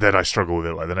 And then I struggle with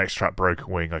it. Like, the next track, Broken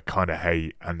Wing, I kind of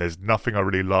hate. And there's nothing I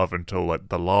really love until, like,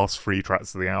 the last 3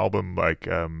 tracks of the album, like,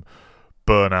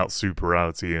 Burnout,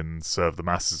 Superality, and Serve the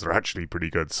Masses are actually pretty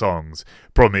good songs.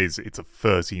 Problem is, it's a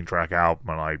 13-track album,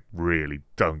 and I really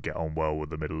don't get on well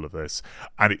with the middle of this.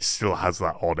 And it still has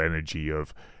that odd energy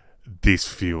of, this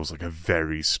feels like a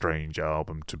very strange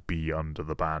album to be under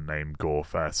the band name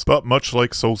Gorefest. But much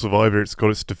like Soul Survivor, it's got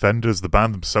its defenders. The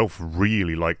band themselves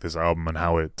really liked this album and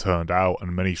how it turned out,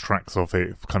 and many tracks off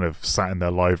it kind of sat in their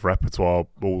live repertoire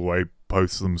all the way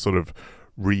post them sort of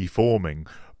reforming.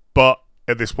 But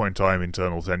at this point in time,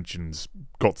 internal tensions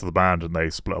got to the band and they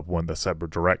split up and went their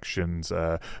separate directions.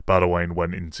 Badawane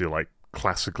went into like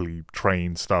classically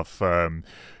trained stuff.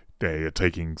 They are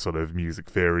taking sort of music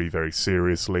theory very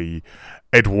seriously.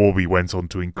 Ed Warby went on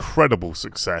to incredible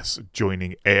success,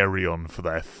 joining Aerion for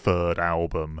their 3rd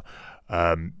album.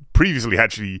 Previously,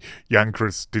 actually, Jan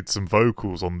Chris did some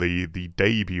vocals on the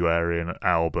debut Aerion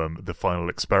album, The Final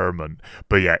Experiment.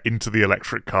 But yeah, Into the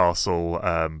Electric Castle,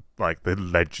 like the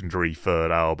legendary 3rd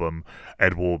album,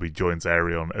 Ed Warby joins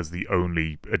Aerion as the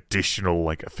only additional,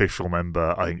 like, official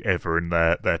member, I think, ever in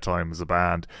their time as a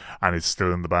band, and is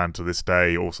still in the band to this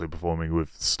day, also performing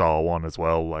with Star One as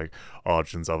well, like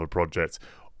Arjun's other projects.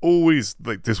 Always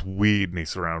like this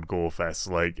weirdness around Gorefest.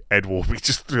 Like, Ed Warby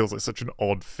just feels like such an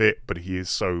odd fit, but he is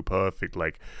so perfect.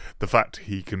 Like, the fact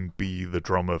he can be the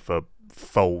drummer for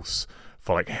False,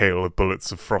 for like Hail of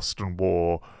Bullets of Frost and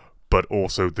War, but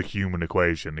also The Human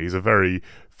Equation. He's a very,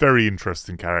 very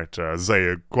interesting character. As I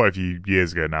say, quite a few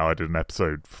years ago now, I did an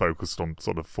episode focused on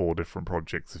sort of 4 different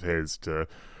projects of his to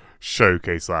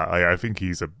showcase that. I think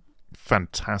he's a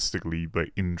fantastically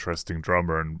interesting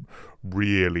drummer and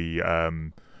really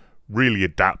really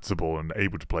adaptable and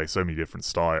able to play so many different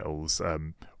styles.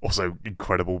 Also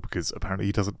incredible because apparently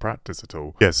he doesn't practice at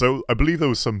all. Yeah, so I believe there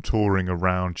was some touring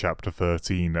around Chapter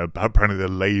 13. Apparently the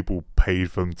label paid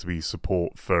for them to be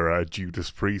support for Judas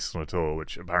Priest on a tour,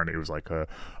 which apparently was like a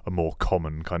more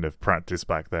common kind of practice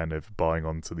back then of buying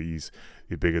onto these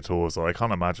bigger tours. So I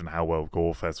can't imagine how well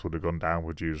Gorefest would have gone down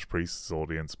with Judas Priest's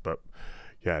audience, but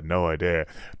yeah, no idea.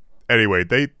 Anyway,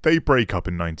 they break up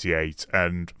in 98,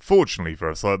 and fortunately for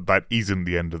us, that isn't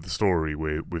the end of the story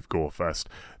with Gorefest.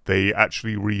 They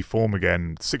actually reform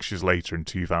again 6 years later in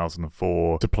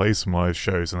 2004 to play some live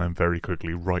shows and then very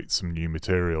quickly write some new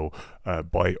material.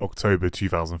 By October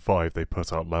 2005, they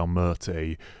put out La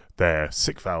Muerte, their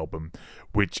 6th album,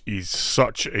 which is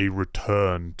such a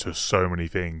return to so many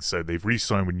things. So they've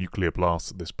re-signed with Nuclear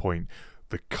Blast at this point.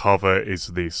 The cover is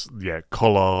this,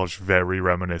 collage, very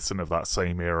reminiscent of that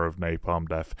same era of Napalm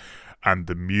Death. And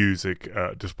the music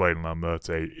displayed in La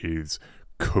Muerte is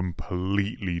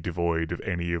completely devoid of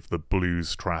any of the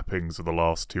blues trappings of the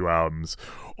last 2 albums,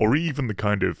 or even the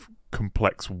kind of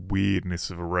complex weirdness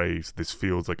of Erase. This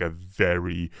feels like a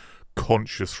very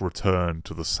conscious return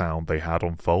to the sound they had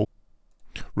on Fault.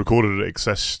 Recorded at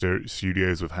Excess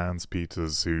Studios with Hans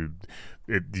Peters, who...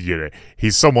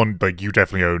 he's someone like you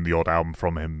definitely own the odd album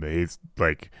from him. He's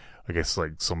like, I guess,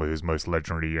 like some of his most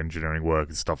legendary engineering work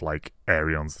is stuff like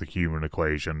Aerion's The Human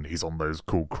Equation. He's on those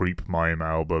cool Creep Mime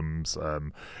albums. A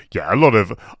lot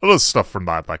of stuff from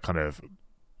that kind of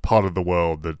part of the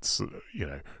world that's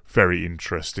very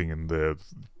interesting in the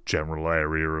general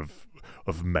area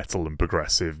of metal and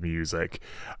progressive music.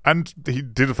 And he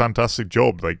did a fantastic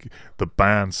job. Like, the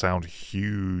band sound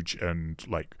huge, and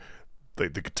like the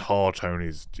guitar tone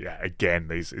is again,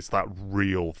 it's that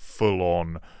real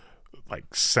full-on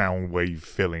like sound wave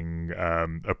filling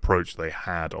approach they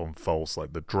had on False.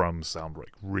 Like, the drums sound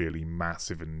like really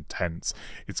massive and intense.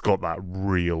 It's got that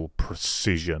real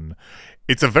precision.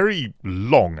 It's a very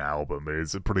long album.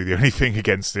 It's probably the only thing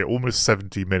against it. Almost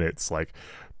 70 minutes, like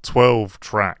 12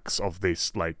 tracks of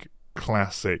this like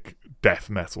classic death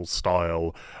metal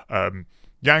style.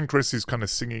 Jan Chris is kind of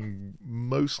singing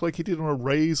most like he did on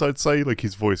Erase, I'd say. Like,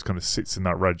 his voice kind of sits in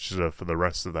that register for the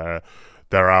rest of their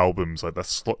albums. Like,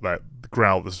 that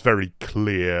growl that's very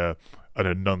clear, an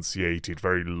enunciated,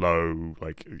 very low,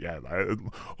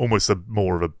 almost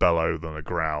more of a bellow than a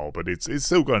growl, but it's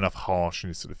still got enough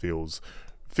harshness that it feels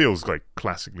like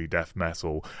classically death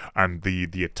metal, and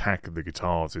the attack of the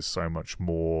guitars is so much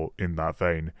more in that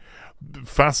vein.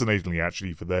 Fascinatingly,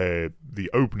 actually, for the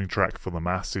opening track for the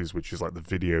Masses, which is like the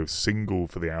video single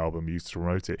for the album used to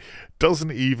promote it,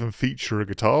 doesn't even feature a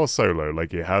guitar solo.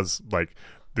 Like, it has like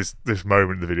this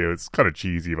moment in the video. It's kind of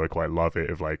cheesy, but I quite love it,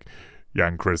 of like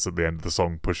Jan Chris at the end of the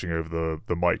song pushing over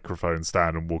the microphone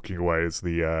stand and walking away as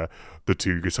the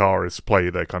two guitarists play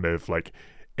their kind of like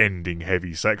ending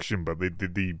heavy section. But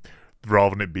the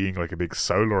rather than it being like a big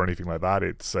solo or anything like that,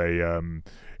 it's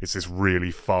this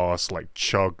really fast like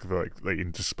chug that like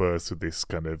interspersed with this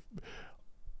kind of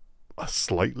a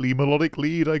slightly melodic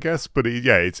lead, I guess. But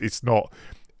it's not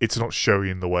showy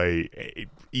in the way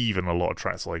even a lot of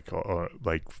tracks like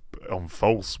on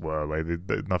False were, like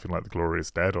nothing like The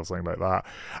Glorious Dead or something like that.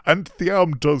 And the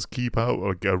album does keep out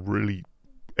like a really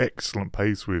excellent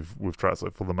pace with tracks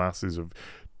like For the Masses, of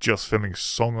just filling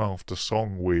song after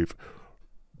song with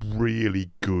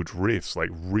really good riffs, like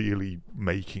really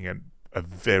making a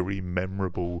very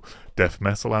memorable death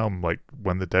metal album. Like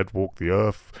When the Dead Walk the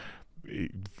Earth,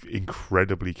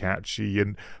 incredibly catchy,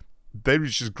 and there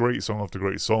is just great song after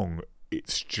great song.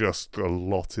 It's just a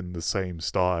lot in the same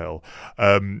style.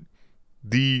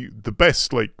 The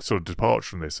best like sort of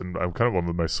departure from this, and kind of one of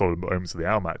the most solid moments of the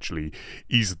album actually,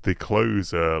 is the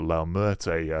closer La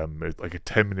Muerte, like a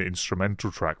 10-minute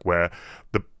instrumental track where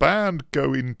the band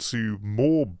go into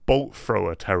more bolt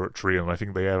thrower territory than I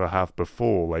think they ever have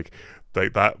before. Like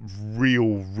that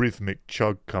real rhythmic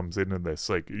chug comes in this.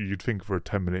 Like, you'd think for a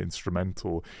 10-minute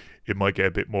instrumental it might get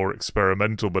a bit more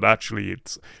experimental, but actually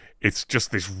it's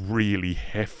just this really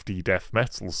hefty death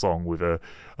metal song with a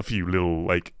few little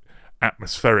like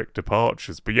atmospheric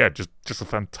departures. But yeah, just a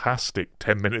fantastic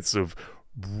 10 minutes of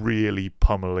really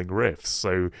pummeling riffs.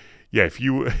 So yeah, if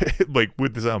you like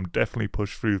with this album, definitely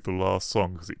push through the last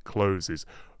song because it closes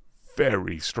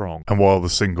very strong. And while the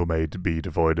single may be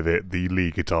devoid of it, the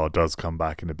lead guitar does come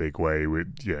back in a big way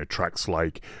with tracks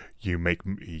like You Make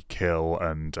Me Kill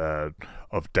and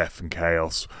Of Death and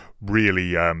Chaos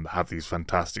really have these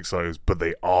fantastic solos, but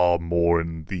they are more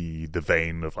in the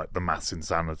vein of like the Mass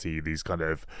Insanity. These kind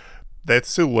of, they're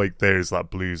still like, there's that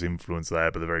blues influence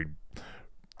there, but they're very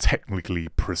technically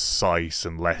precise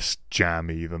and less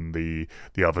jammy than the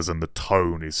others, and the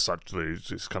tone is such that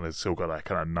it's kind of still got that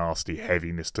kind of nasty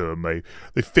heaviness to them.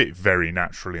 They fit very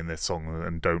naturally in this song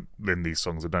and don't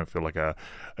feel like a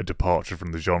departure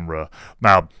from the genre.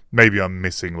 Now maybe I'm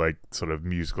missing like sort of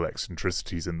musical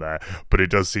eccentricities in there, but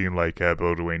it does seem like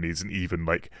Baudouin isn't even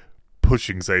like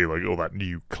pushing, say, like all that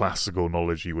new classical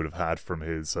knowledge he would have had from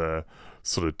his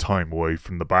sort of time away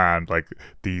from the band. Like,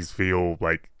 these feel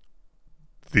like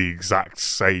the exact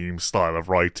same style of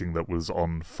writing that was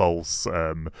on False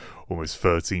almost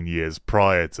 13 years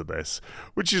prior to this,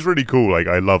 which is really cool. Like,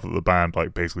 I love that the band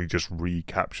like basically just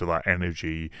recapture that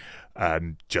energy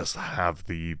and just have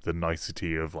the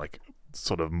nicety of like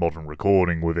sort of modern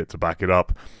recording with it to back it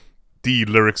up. The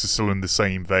lyrics are still in the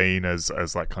same vein as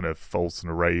that kind of False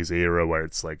and Array's era, where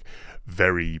it's like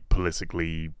very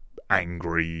politically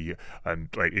angry and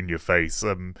like in your face.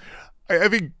 I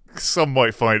think some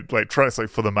might find like tracks like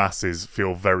For the Masses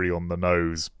feel very on the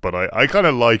nose, but I kind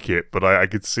of like it, but I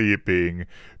could see it being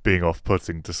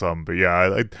off-putting to some. But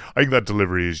yeah, I think that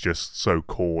delivery is just so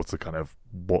core to kind of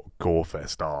what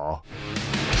Gorefest are.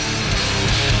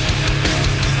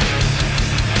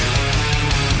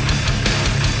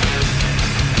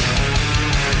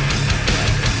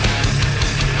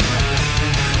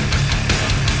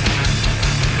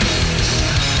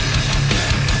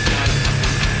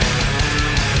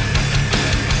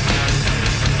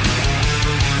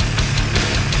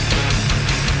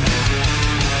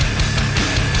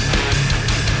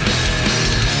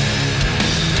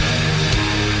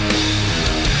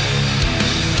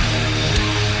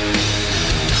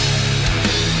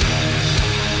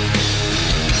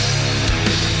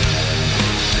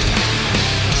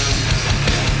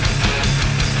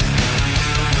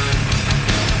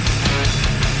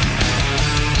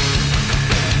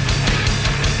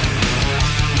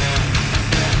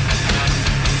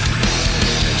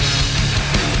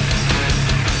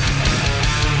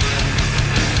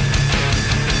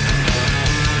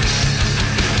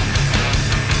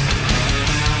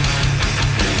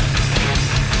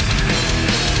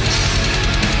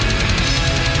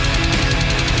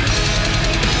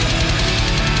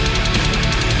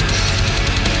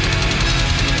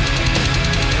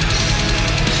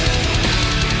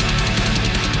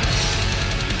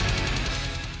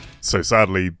 So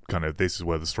sadly, kind of this is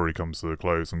where the story comes to a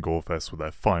close on Gorefest with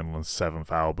their final and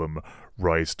 7th album,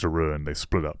 Rise to Ruin. They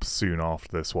split up soon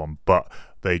after this one, but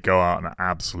they go out on an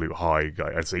absolute high.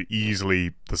 I'd say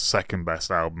easily the second best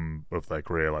album of their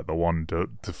career, like the one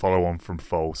to follow on from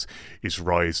False, is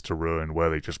Rise to Ruin,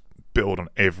 where they just build on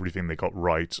everything they got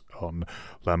right on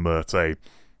La Muerte.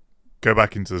 Go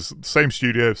back into the same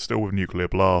studio, still with Nuclear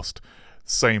Blast,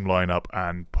 same lineup,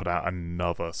 and put out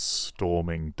another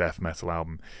storming death metal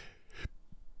album.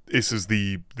 This is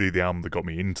the album that got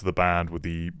me into the band with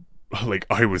the, like,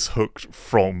 I was hooked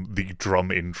from the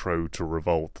drum intro to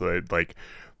Revolt. Like,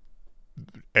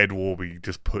 Ed Warby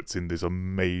just puts in this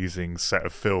amazing set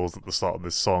of fills at the start of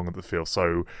this song that feel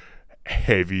so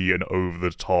heavy and over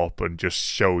the top and just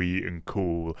showy and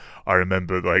cool. I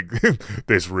remember, like,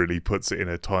 this really puts it in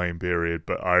a time period,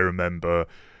 but I remember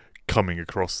coming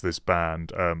across this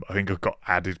band. I think I got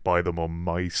added by them on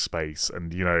MySpace,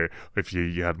 and you know, if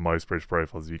you had MySpace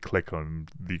profiles, you click on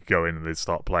them, you go in and they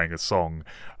start playing a song,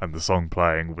 and the song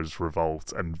playing was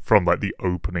Revolt, and from like the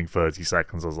opening 30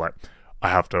 seconds I was like, I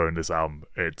have to own this album.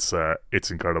 It's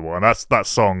incredible. And that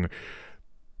song,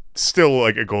 still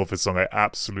like a Gorefest song I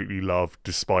absolutely love,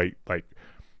 despite like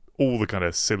all the kind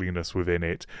of silliness within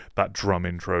it. That drum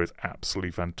intro is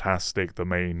absolutely fantastic. The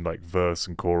main like verse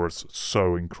and chorus,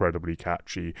 so incredibly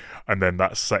catchy. And then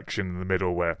that section in the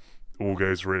middle where all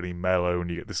goes really mellow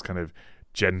and you get this kind of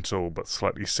gentle but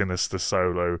slightly sinister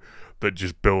solo that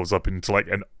just builds up into like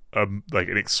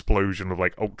an explosion of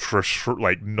like ultra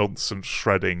like nonsense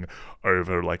shredding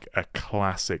over like a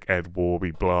classic Ed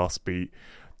Warby blast beat.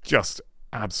 Just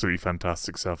absolutely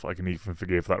fantastic stuff. I can even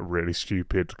forgive that really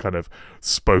stupid kind of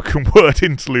spoken word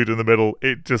interlude in the middle.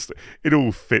 It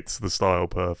all fits the style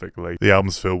perfectly. The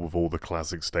album's filled with all the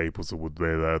classic staples that would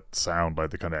sound, like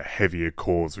the kind of heavier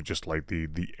chords with just like the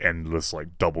endless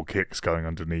like double kicks going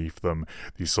underneath them,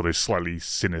 these sort of slightly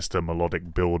sinister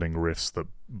melodic building riffs that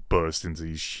burst into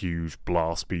these huge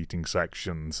blast beating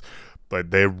sections. Like,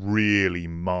 they're really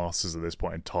masters at this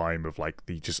point in time of like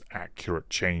the just accurate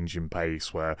change in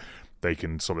pace where they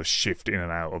can sort of shift in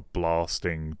and out of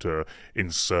blasting to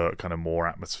insert kind of more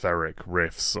atmospheric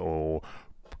riffs or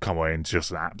come away into just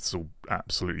an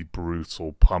absolutely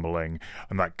brutal pummeling,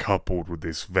 and that coupled with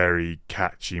this very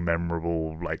catchy,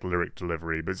 memorable like lyric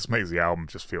delivery, but it just makes the album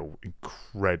just feel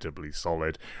incredibly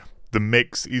solid. The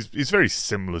mix is very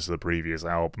similar to the previous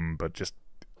album, but just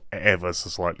ever so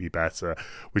slightly better,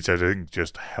 which I think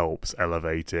just helps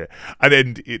elevate it. And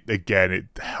then it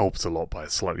helps a lot by a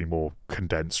slightly more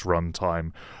condensed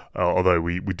runtime, although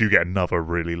we do get another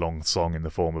really long song in the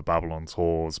form of Babylon's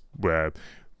Whores, where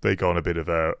they go on a bit of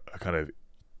a kind of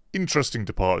interesting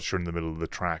departure in the middle of the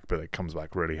track, but it comes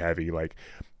back really heavy. Like,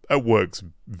 it works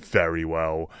very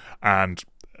well, and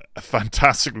a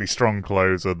fantastically strong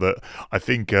closer that I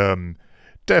think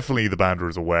definitely the band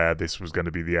was aware this was going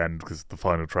to be the end, because the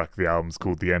final track of the album is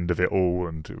called The End of It All,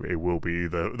 and it will be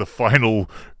the final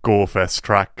Gorefest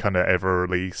track kind of ever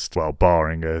released, well,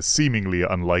 barring a seemingly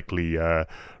unlikely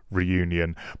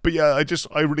reunion. But yeah,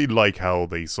 I really like how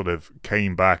they sort of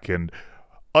came back, and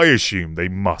I assume they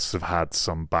must have had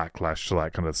some backlash to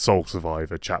that kind of Soul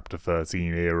Survivor Chapter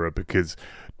 13 era, because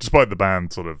despite the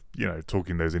band sort of, you know,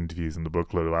 talking those interviews in the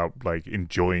booklet about like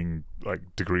enjoying like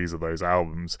degrees of those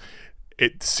albums,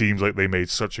 it seems like they made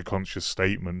such a conscious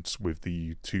statement with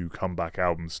the two comeback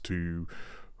albums to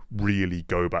really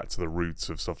go back to the roots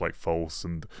of stuff like False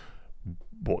and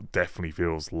what definitely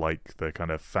feels like their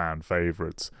kind of fan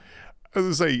favourites.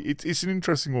 As I say, it's an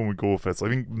interesting one with Gorefest. I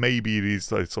think maybe it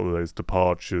is like sort of those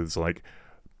departures like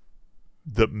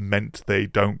that meant they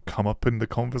don't come up in the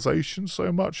conversation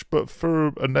so much, but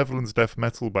for a Netherlands death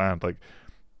metal band, like,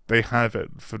 they have it,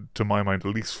 to my mind,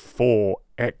 at least 4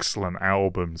 excellent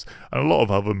albums and a lot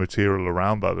of other material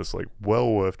around that that's like well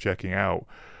worth checking out.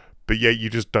 But yet you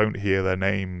just don't hear their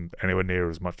name anywhere near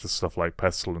as much as stuff like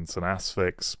Pestilence and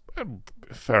Asphyx.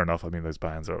 Fair enough, I mean, those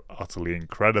bands are utterly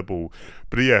incredible.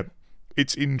 But yeah,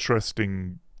 it's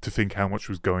interesting to think how much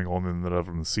was going on in the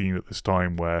Netherlands scene at this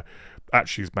time, where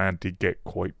actually his band did get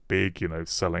quite big, you know,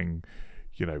 selling,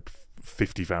 you know,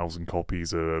 50,000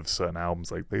 copies of certain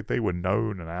albums. Like, they were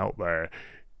known and out there.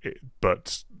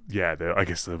 But yeah, I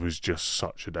guess there was just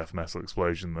such a death metal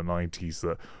explosion in the 90s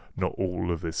that not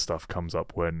all of this stuff comes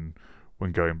up when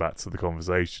going back to the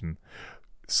conversation.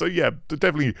 So yeah,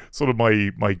 definitely sort of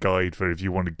my guide for if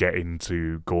you want to get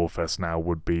into Gorefest now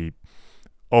would be,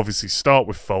 obviously, start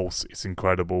with False. It's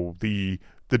incredible. The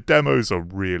demos are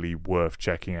really worth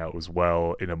checking out as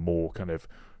well, in a more kind of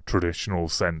traditional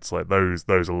sense. Like, those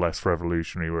are less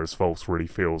revolutionary, whereas False really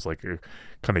feels like a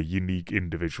kind of unique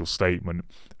individual statement.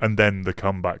 And then the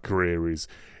comeback career is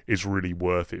is really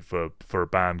worth it for a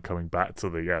band coming back to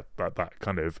that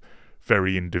kind of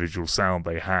very individual sound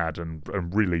they had, and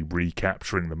really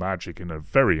recapturing the magic in a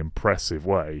very impressive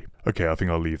way. Okay, I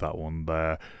think I'll leave that one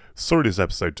there. Sorry this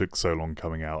episode took so long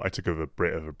coming out. I took a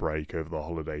bit of a break over the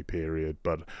holiday period,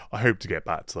 but I hope to get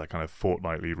back to that kind of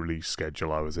fortnightly release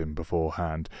schedule I was in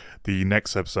beforehand. The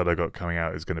next episode I got coming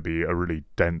out is going to be a really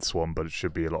dense one, but it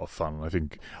should be a lot of fun. I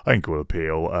think it will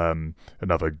appeal.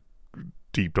 Another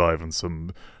deep dive on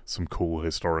some cool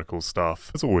historical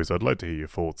stuff. As always, I'd like to hear your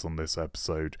thoughts on this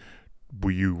episode.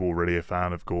 Were you already a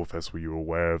fan of Gorefest? Were you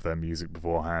aware of their music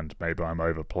beforehand? Maybe I'm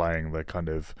overplaying their kind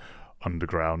of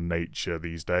underground nature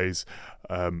these days.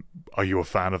 Are you a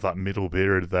fan of that middle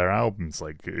period of their albums?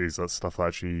 Like, is that stuff that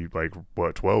actually like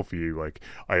worked well for you? Like,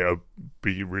 I'd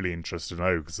be really interested to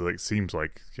know, because it seems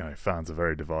like, you know, fans are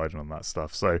very divided on that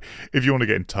stuff. So if you want to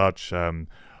get in touch,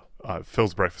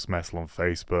 Phil's Breakfast Metal on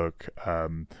Facebook,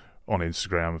 on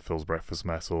Instagram, Phil's Breakfast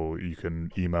Metal. You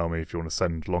can email me if you want to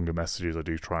send longer messages. I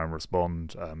do try and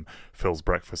respond. Phil's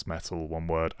Breakfast Metal, one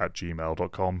word,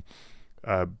 @gmail.com.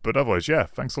 But otherwise, yeah,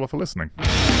 thanks a lot for listening.